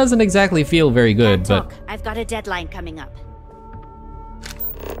 doesn't exactly feel very good, but... I've got a deadline coming up.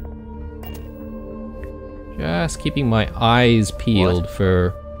 Just keeping my eyes peeled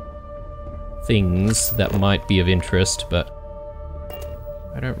for things that might be of interest, but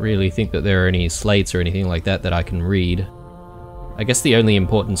I don't really think that there are any slates or anything like that that I can read. I guess the only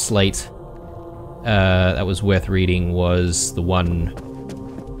important slate that was worth reading was the one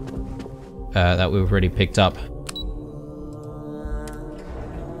that we've already picked up.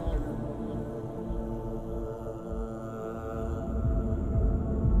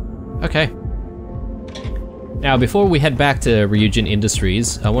 Okay. Now, before we head back to Ryujin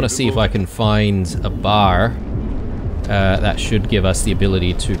Industries, I want to see if I can find a bar that should give us the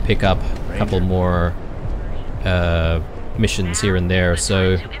ability to pick up a couple more missions here and there,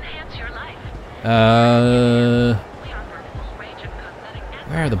 so...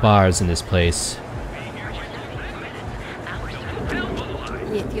 where are the bars in this place?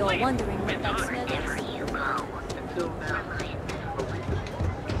 With your wondering what that smell is.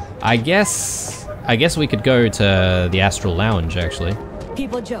 I guess we could go to the Astral Lounge, actually.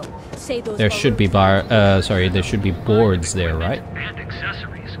 People joke. Say those There should be there should be boards there, right?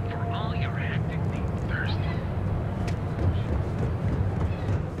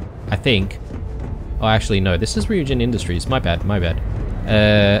 I think. Oh, actually, no. This is Ryujin Industries. My bad. My bad.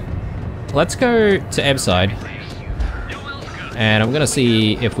 Let's go to Ebside, and I'm gonna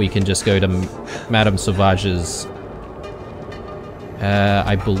see if we can just go to Madame Sauvage's.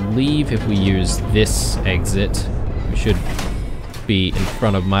 I believe if we use this exit, we should be in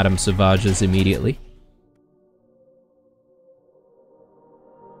front of Madame Sauvage's immediately.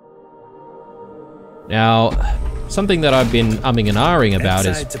 Now, something that I've been umming and ahhing about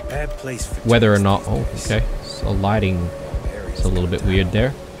is whether or not... Oh, okay. So lighting is a little bit weird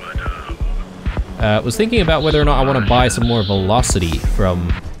there. I was thinking about whether or not I want to buy some more velocity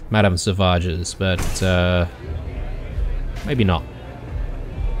from Madame Sauvage's, but maybe not.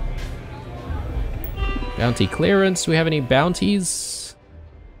 Bounty clearance. Do we have any bounties?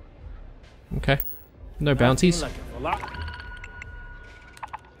 Okay. No bounties.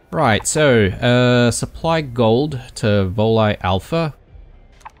 Right, so, supply gold to Volai Alpha.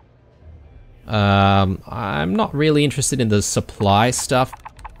 I'm not really interested in the supply stuff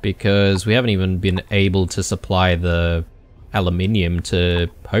because we haven't even been able to supply the aluminium to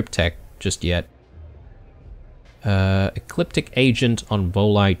Hope Tech just yet. Ecliptic agent on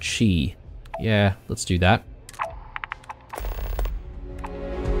Volai Chi. Yeah, let's do that.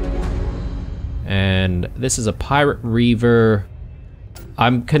 And this is a pirate reaver.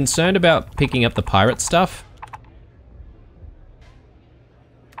 I'm concerned about picking up the pirate stuff.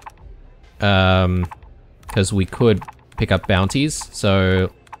 Because we could pick up bounties,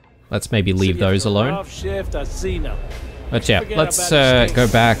 so let's maybe leave those alone. But yeah, let's go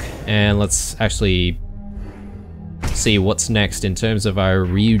back and let's actually see what's next in terms of our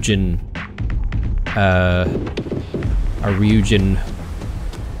Ryujin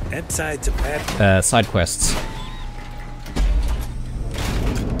side quests.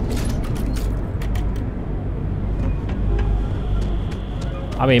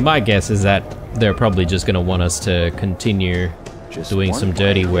 I mean, my guess is that they're probably just going to want us to continue doing some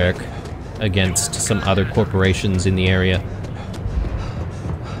dirty work against some other corporations in the area.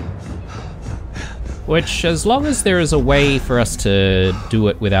 Which, as long as there is a way for us to do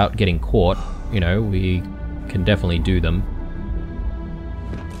it without getting caught, you know, we can definitely do them.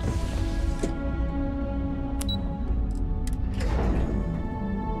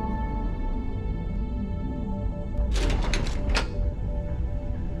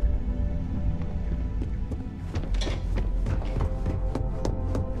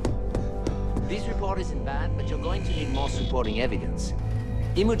 This report isn't bad, but you're going to need more supporting evidence.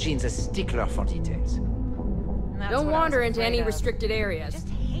 Imogene's a stickler for details. Don't wander into any restricted areas.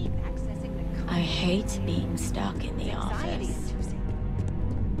 I hate being stuck in the office.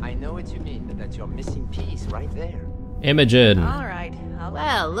 I know what you mean, but that's your missing piece right there. Imogen. All right.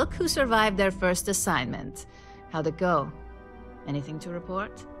 Well, look who survived their first assignment. How'd it go? Anything to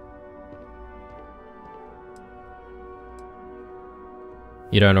report?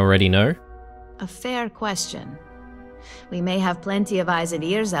 You don't already know? A fair question. We may have plenty of eyes and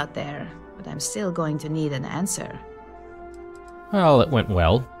ears out there, but I'm still going to need an answer. Well, it went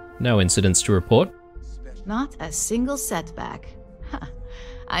well. No incidents to report. Not a single setback. Huh.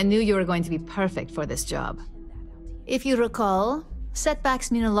 I knew you were going to be perfect for this job. If you recall,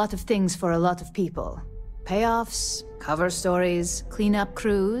 setbacks mean a lot of things for a lot of people. Payoffs, cover stories, cleanup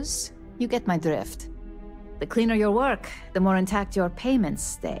crews. You get my drift. The cleaner your work, the more intact your payments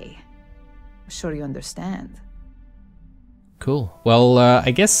stay. I'm sure you understand. Cool. Well, I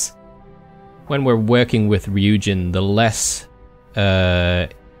guess when we're working with Ryujin, the less,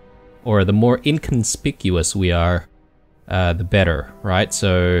 or the more inconspicuous we are, the better, right?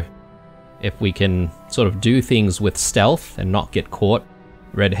 So if we can sort of do things with stealth and not get caught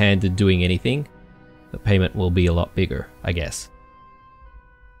red-handed doing anything, the payment will be a lot bigger, I guess.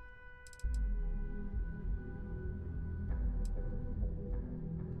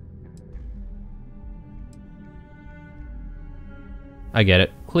 I get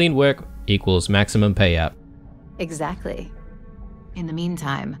it. Clean work equals maximum payout. Exactly. In the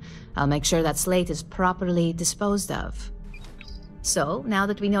meantime, I'll make sure that slate is properly disposed of. So, now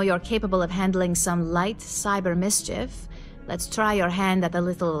that we know you're capable of handling some light cyber mischief, let's try your hand at a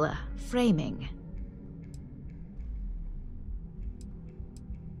little framing.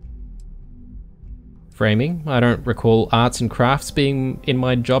 Framing? I don't recall arts and crafts being in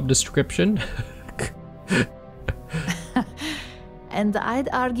my job description. And I'd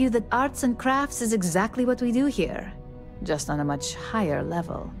argue that arts and crafts is exactly what we do here, just on a much higher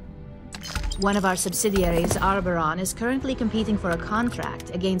level. One of our subsidiaries, Arboron, is currently competing for a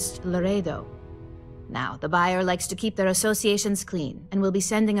contract against Laredo. Now, the buyer likes to keep their associations clean, and will be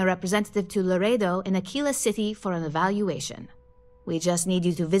sending a representative to Laredo in Aquila City for an evaluation. We just need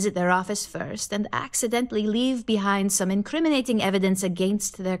you to visit their office first and accidentally leave behind some incriminating evidence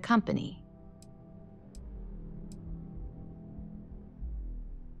against their company.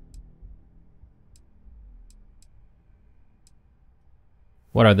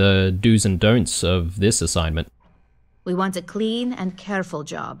 What are the do's and don'ts of this assignment? We want a clean and careful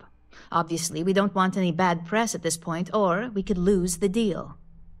job. Obviously, we don't want any bad press at this point, or we could lose the deal.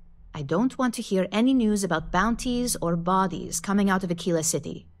 I don't want to hear any news about bounties or bodies coming out of Aquila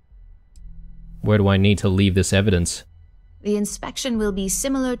City. Where do I need to leave this evidence? The inspection will be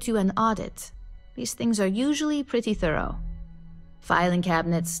similar to an audit. These things are usually pretty thorough. Filing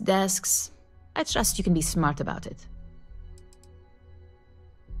cabinets, desks. I trust you can be smart about it.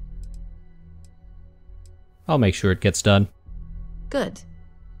 I'll make sure it gets done. Good.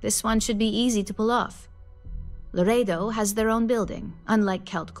 This one should be easy to pull off. Laredo has their own building, unlike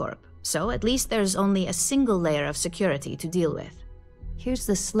KeltCorp, so at least there's only a single layer of security to deal with. Here's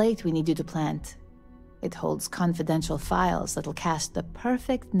the slate we need you to plant. It holds confidential files that'll cast the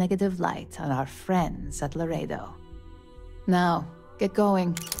perfect negative light on our friends at Laredo. Now, get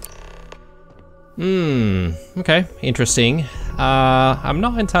going. Okay, interesting. I'm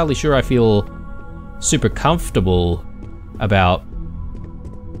not entirely sure I feel super comfortable about,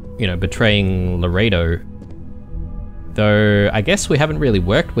 you know, betraying Laredo. Though, I guess we haven't really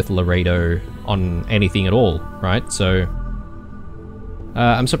worked with Laredo on anything at all, right? So,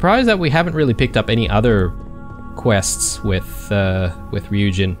 I'm surprised that we haven't really picked up any other quests with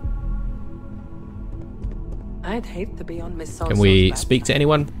Ryujin. I'd hate to be on Miss Can we speak to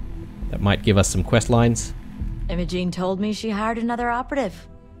anyone that might give us some quest lines? Imogene told me she hired another operative.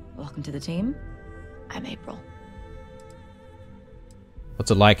 Welcome to the team. I'm April. What's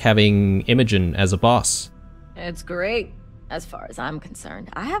it like having Imogen as a boss? It's great, as far as I'm concerned.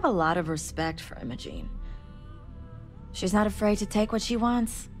 I have a lot of respect for Imogene. She's not afraid to take what she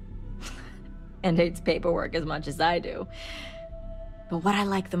wants. And hates paperwork as much as I do. But what I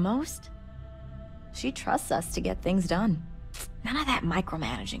like the most? She trusts us to get things done. None of that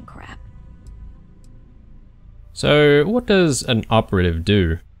micromanaging crap. So, what does an operative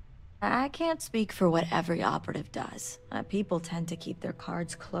do? I can't speak for what every operative does. People tend to keep their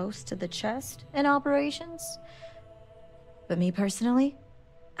cards close to the chest in operations. But me personally,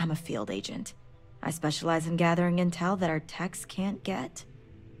 I'm a field agent. I specialize in gathering intel that our techs can't get,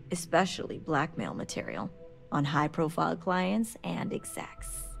 especially blackmail material, on high-profile clients and execs.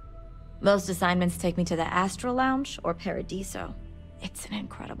 Most assignments take me to the Astral Lounge or Paradiso. It's an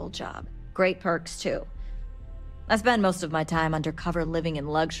incredible job. Great perks, too. I spend most of my time undercover living in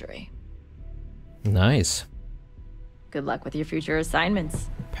luxury. Nice. Good luck with your future assignments.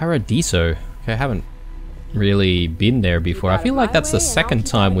 Paradiso. Okay, I haven't really been there before. I feel like that's the second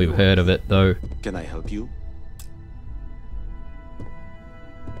time we've heard of it, though. Can I help you?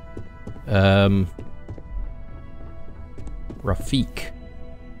 Rafik.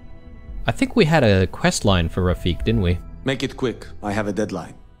 I think we had a quest line for Rafik, didn't we? Make it quick. I have a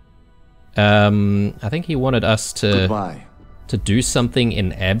deadline. I think he wanted us to Goodbye. to do something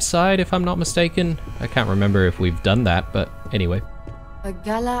in Abside, if I'm not mistaken. I can't remember if we've done that, but anyway. A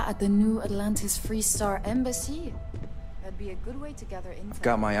gala at the new Atlantis Free Star Embassy? That'd be a good way to gather info. I've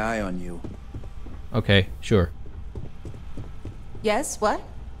got my eye on you. Okay, sure. Yes, what?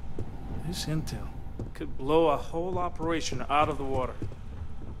 This intel could blow a whole operation out of the water.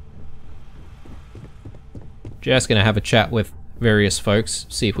 Just gonna have a chat with various folks,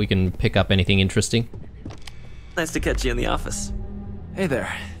 see if we can pick up anything interesting. Nice to catch you in the office. Hey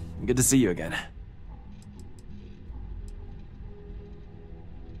there. Good to see you again.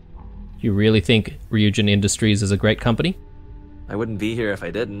 Do you really think Ryujin Industries is a great company? I wouldn't be here if I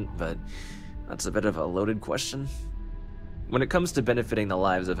didn't, but that's a bit of a loaded question. When it comes to benefiting the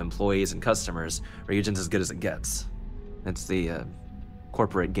lives of employees and customers, Ryujin's as good as it gets. It's the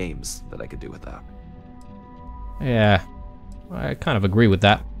corporate games that I could do without. Yeah, I kind of agree with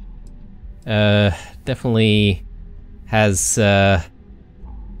that. Definitely has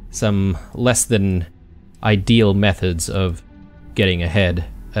some less than ideal methods of getting ahead.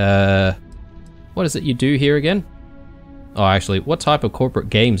 What is it you do here again? Oh, actually, what type of corporate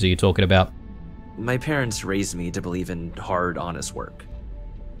games are you talking about? My parents raised me to believe in hard, honest work.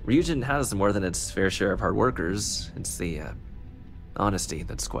 Ryujin has more than its fair share of hard workers. It's the honesty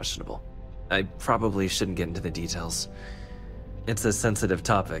that's questionable. I probably shouldn't get into the details. It's a sensitive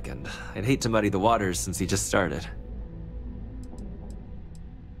topic, and I'd hate to muddy the waters since he just started.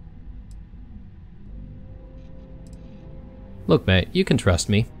 Look, mate, you can trust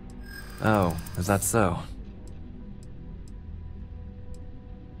me. Oh, is that so?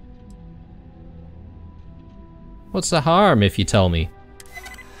 What's the harm if you tell me?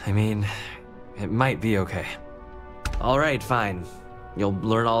 I mean, it might be okay. Alright, fine. You'll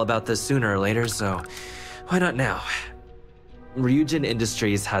learn all about this sooner or later, so why not now? Ryujin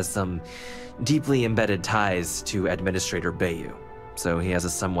Industries has some deeply embedded ties to Administrator Bayu, so he has a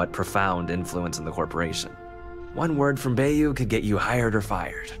somewhat profound influence in the corporation. One word from Bayu could get you hired or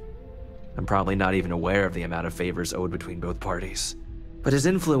fired. I'm probably not even aware of the amount of favors owed between both parties. But his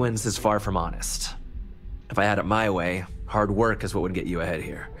influence is far from honest. If I had it my way, hard work is what would get you ahead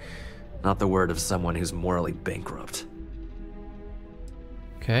here, not the word of someone who's morally bankrupt.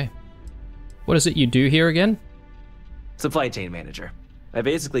 Okay. What is it you do here again? Supply chain manager. I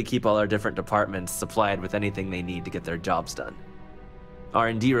basically keep all our different departments supplied with anything they need to get their jobs done.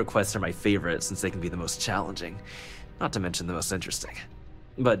 R&D requests are my favorite since they can be the most challenging, not to mention the most interesting.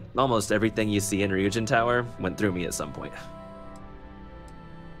 But almost everything you see in Ryujin Tower went through me at some point.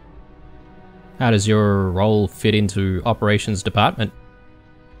 How does your role fit into operations department?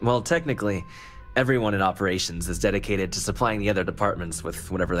 Well, technically, everyone in operations is dedicated to supplying the other departments with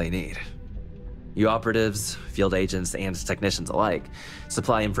whatever they need. You operatives, field agents, and technicians alike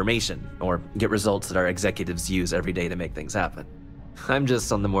supply information or get results that our executives use every day to make things happen. I'm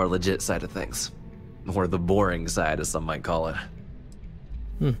just on the more legit side of things. Or the boring side, as some might call it.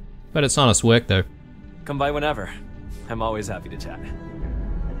 But it's honest work, though. Come by whenever. I'm always happy to chat.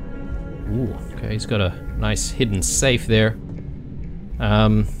 Ooh, okay, he's got a nice hidden safe there.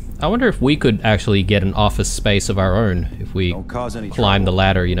 I wonder if we could actually get an office space of our own if we climb the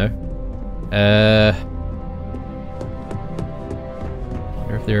ladder, you know?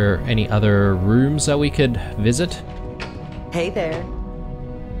 Wonder if there are any other rooms that we could visit? Hey there.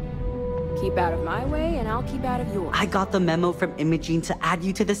 Keep out of my way, and I'll keep out of yours. I got the memo from Imogene to add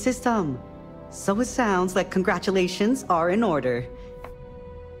you to the system. So it sounds like congratulations are in order.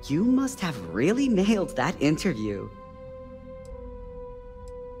 You must have really nailed that interview.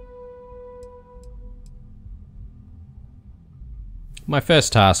 My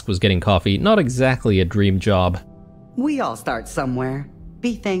first task was getting coffee, not exactly a dream job. We all start somewhere.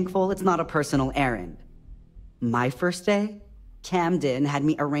 Be thankful it's not a personal errand. My first day, Camden had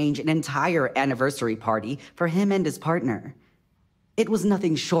me arrange an entire anniversary party for him and his partner. It was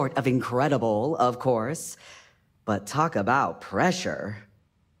nothing short of incredible, of course, but talk about pressure.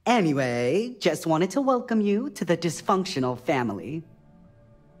 Anyway, just wanted to welcome you to the dysfunctional family.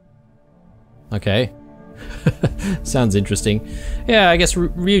 Okay. Sounds interesting. Yeah, I guess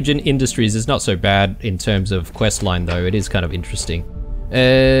Ryujin Industries is not so bad in terms of questline, though. It is kind of interesting.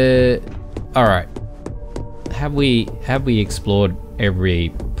 Alright. Have we explored every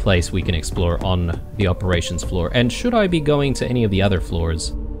place we can explore on the operations floor? And should I be going to any of the other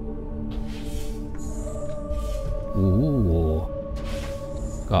floors? Ooh.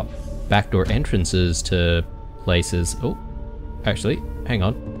 Got backdoor entrances to places. Oh, actually, hang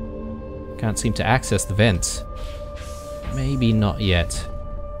on. Can't seem to access the vents. Maybe not yet.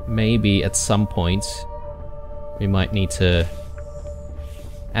 Maybe at some point we might need to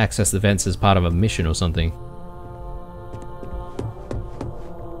access the vents as part of a mission or something.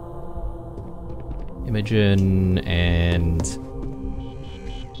 Imogen and...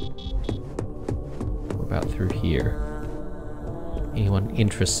 what about through here? Anyone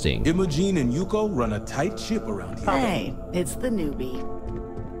interesting? Imogen and Yuko run a tight ship around here. Hey, it's the newbie.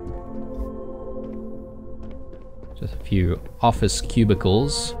 Just a few office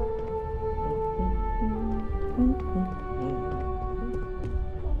cubicles.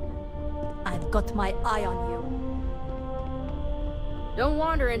 I've got my eye on you. Don't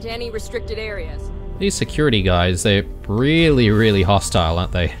wander into any restricted areas. These security guys, they're really, really hostile,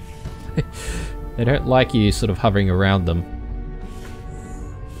 aren't they? They don't like you sort of hovering around them.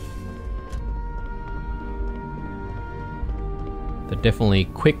 They're definitely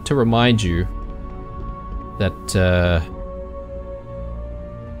quick to remind you that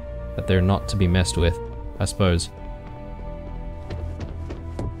that they're not to be messed with, I suppose.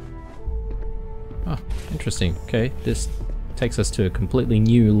 Oh, interesting. Okay, this takes us to a completely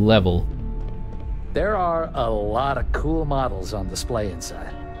new level. There are a lot of cool models on display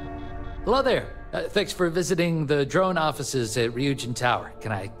inside. Hello there. Thanks for visiting the drone offices at Ryujin Tower.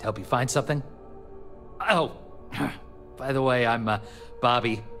 Can I help you find something? Oh, by the way, I'm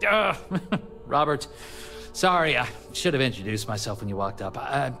Bobby. Robert. Sorry, I should have introduced myself when you walked up.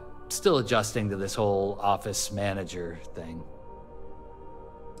 I'm still adjusting to this whole office manager thing.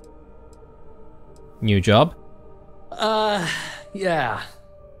 New job? Yeah.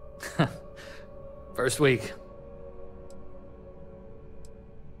 First week.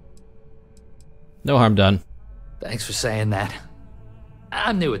 No harm done. Thanks for saying that.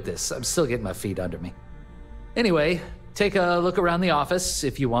 I'm new at this. I'm still getting my feet under me. Anyway, take a look around the office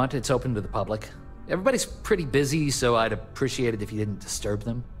if you want. It's open to the public. Everybody's pretty busy, so I'd appreciate it if you didn't disturb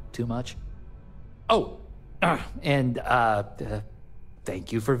them too much. Oh, and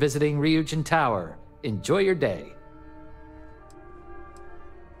thank you for visiting Ryujin Tower. Enjoy your day.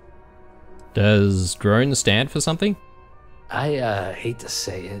 Does drone stand for something? I hate to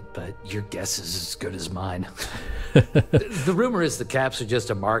say it, but your guess is as good as mine. The rumor is the caps are just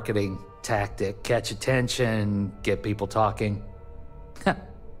a marketing tactic. Catch attention, get people talking.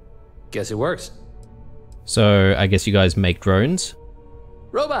 Guess it works. So, I guess you guys make drones?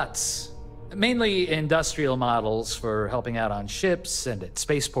 Robots. Mainly industrial models for helping out on ships and at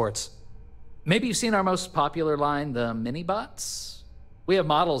spaceports. Maybe you've seen our most popular line, the mini-bots? We have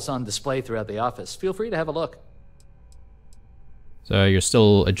models on display throughout the office. Feel free to have a look. So you're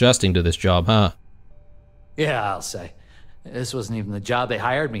still adjusting to this job, huh? Yeah, I'll say. This wasn't even the job they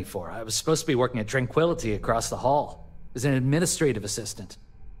hired me for. I was supposed to be working at Tranquility across the hall as an administrative assistant.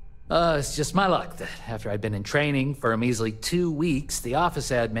 It's just my luck that after I'd been in training for a measly 2 weeks, the office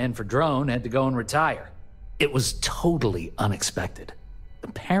admin for Drone had to go and retire. It was totally unexpected.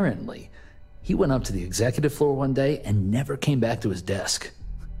 Apparently, he went up to the executive floor one day and never came back to his desk.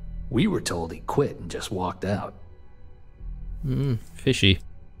 We were told he quit and just walked out. Fishy.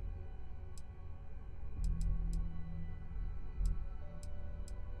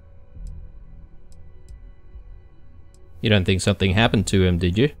 You don't think something happened to him,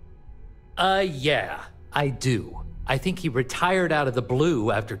 did you? Yeah, I do. I think he retired out of the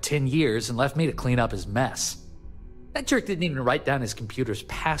blue after 10 years and left me to clean up his mess. That jerk didn't even write down his computer's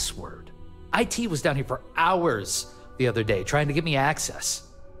password. IT was down here for hours the other day trying to get me access.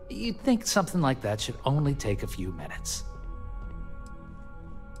 You'd think something like that should only take a few minutes.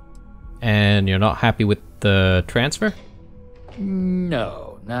 And you're not happy with the transfer?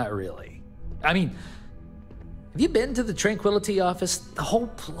 No, not really. I mean, have you been to the Tranquility office? The whole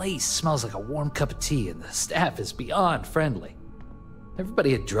place smells like a warm cup of tea and the staff is beyond friendly.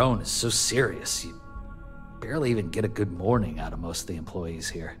 Everybody at Drone is so serious, you barely even get a good morning out of most of the employees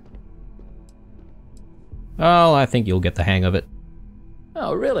here. Oh, I think you'll get the hang of it.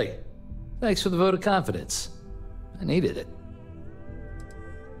 Oh, really? Thanks for the vote of confidence. I needed it.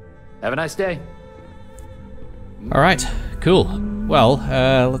 Have a nice day. Alright, cool. Well,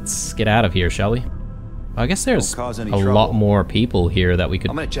 let's get out of here, shall we? I guess there's a lot more people here that we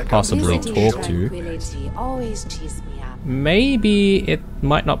could possibly talk to. Always cheese me up. Maybe it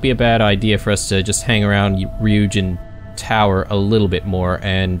might not be a bad idea for us to just hang around Ryujin Tower a little bit more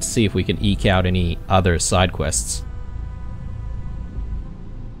and see if we can eke out any other side quests.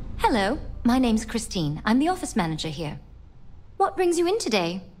 Hello, my name's Christine. I'm the office manager here. What brings you in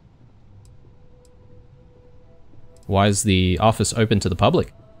today? Why is the office open to the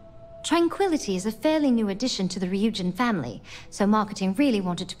public? Tranquility is a fairly new addition to the Ryujin family, so marketing really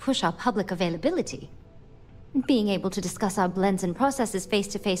wanted to push our public availability. Being able to discuss our blends and processes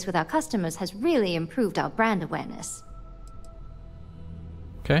face-to-face with our customers has really improved our brand awareness.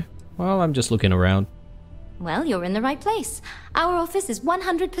 Okay, well, I'm just looking around. Well, you're in the right place. Our office is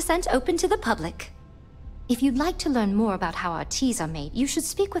 100% open to the public. If you'd like to learn more about how our teas are made, you should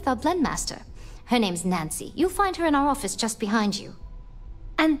speak with our blend master. Her name's Nancy. You'll find her in our office just behind you.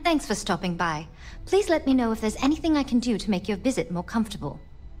 And thanks for stopping by. Please let me know if there's anything I can do to make your visit more comfortable.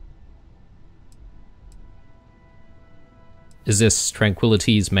 Is this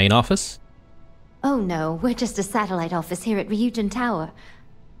Tranquility's main office? Oh no, we're just a satellite office here at Ryujin Tower.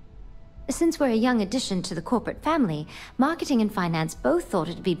 Since we're a young addition to the corporate family, marketing and finance both thought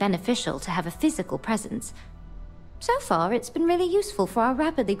it'd be beneficial to have a physical presence. So far, it's been really useful for our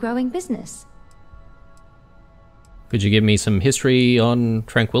rapidly growing business. Could you give me some history on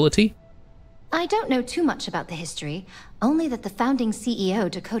Tranquility? I don't know too much about the history, only that the founding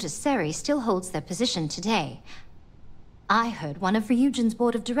CEO, Dakota Seri, still holds their position today. I heard one of Ryujin's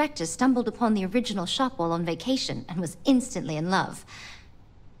board of directors stumbled upon the original shop while on vacation and was instantly in love.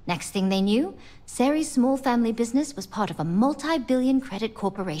 Next thing they knew, Seri's small family business was part of a multi-billion credit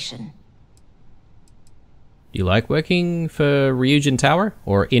corporation. Do you like working for Ryujin Tower?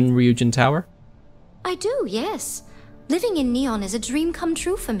 Or in Ryujin Tower? I do, yes. Living in Neon is a dream come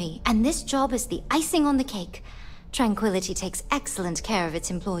true for me, and this job is the icing on the cake. Tranquility takes excellent care of its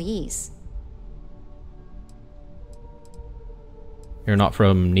employees. You're not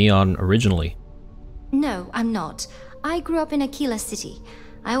from Neon originally? No, I'm not. I grew up in Aquila City.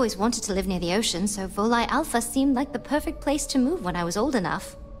 I always wanted to live near the ocean, so Volai Alpha seemed like the perfect place to move when I was old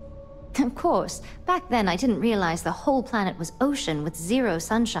enough. Of course, back then I didn't realize the whole planet was ocean with zero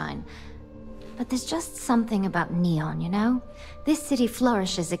sunshine. But there's just something about Neon, you know? This city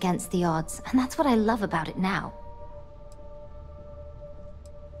flourishes against the odds, and that's what I love about it now.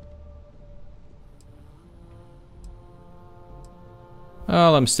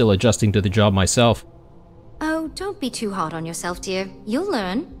 Well, I'm still adjusting to the job myself. Oh, don't be too hard on yourself, dear. You'll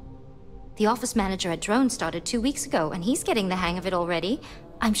learn. The office manager at Drone started 2 weeks ago, and he's getting the hang of it already.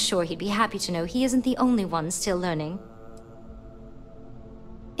 I'm sure he'd be happy to know he isn't the only one still learning.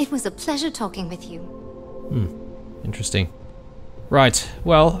 It was a pleasure talking with you. Interesting. Right,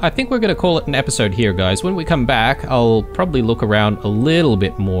 well, I think we're gonna call it an episode here, guys. When we come back, I'll probably look around a little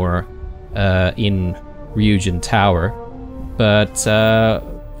bit more in Ryujin Tower. But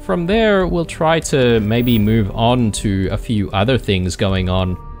from there, we'll try to maybe move on to a few other things going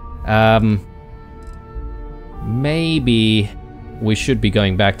on. Maybe we should be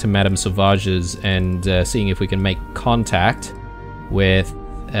going back to Madame Sauvage's and seeing if we can make contact with,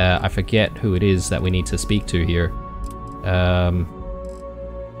 I forget who it is that we need to speak to here.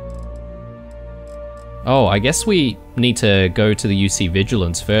 Oh, I guess we need to go to the UC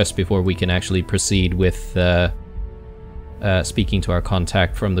Vigilance first before we can actually proceed with speaking to our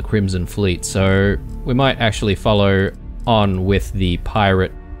contact from the Crimson Fleet. So we might actually follow on with the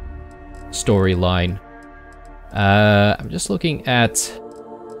pirate storyline. I'm just looking at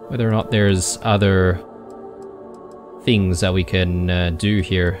whether or not there's other things that we can do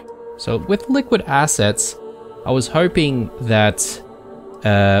here. So with liquid assets, I was hoping that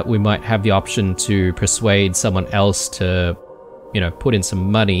we might have the option to persuade someone else to, you know, put in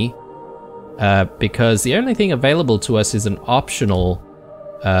some money, because the only thing available to us is an optional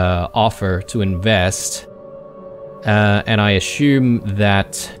offer to invest, and I assume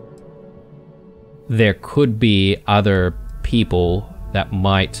that there could be other people that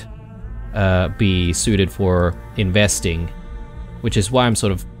might be suited for investing, which is why I'm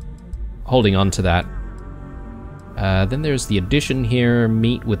sort of holding on to that. Then there's the addition here,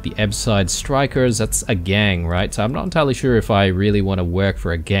 meet with the Ebbside Strikers. That's a gang, right? So I'm not entirely sure if I really want to work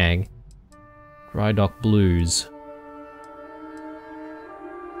for a gang. Dry Dock Blues.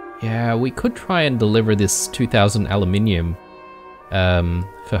 Yeah, we could try and deliver this 2,000 aluminium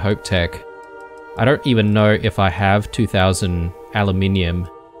for Hope Tech. I don't even know if I have 2,000 aluminium,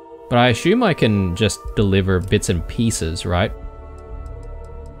 but I assume I can just deliver bits and pieces, right?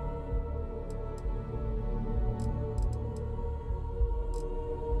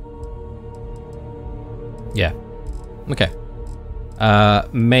 Yeah. Okay.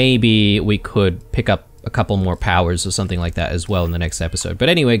 Maybe we could pick up a couple more powers or something like that as well in the next episode. But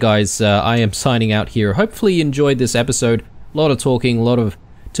anyway, guys, I am signing out here. Hopefully you enjoyed this episode. A lot of talking, a lot of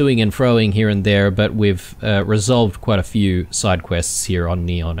toing and froing here and there, but we've resolved quite a few side quests here on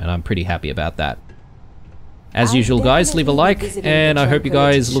Neon, and I'm pretty happy about that. As usual, guys, leave a like, and I hope you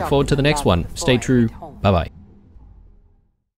guys look forward to the next one. Stay true. Bye-bye.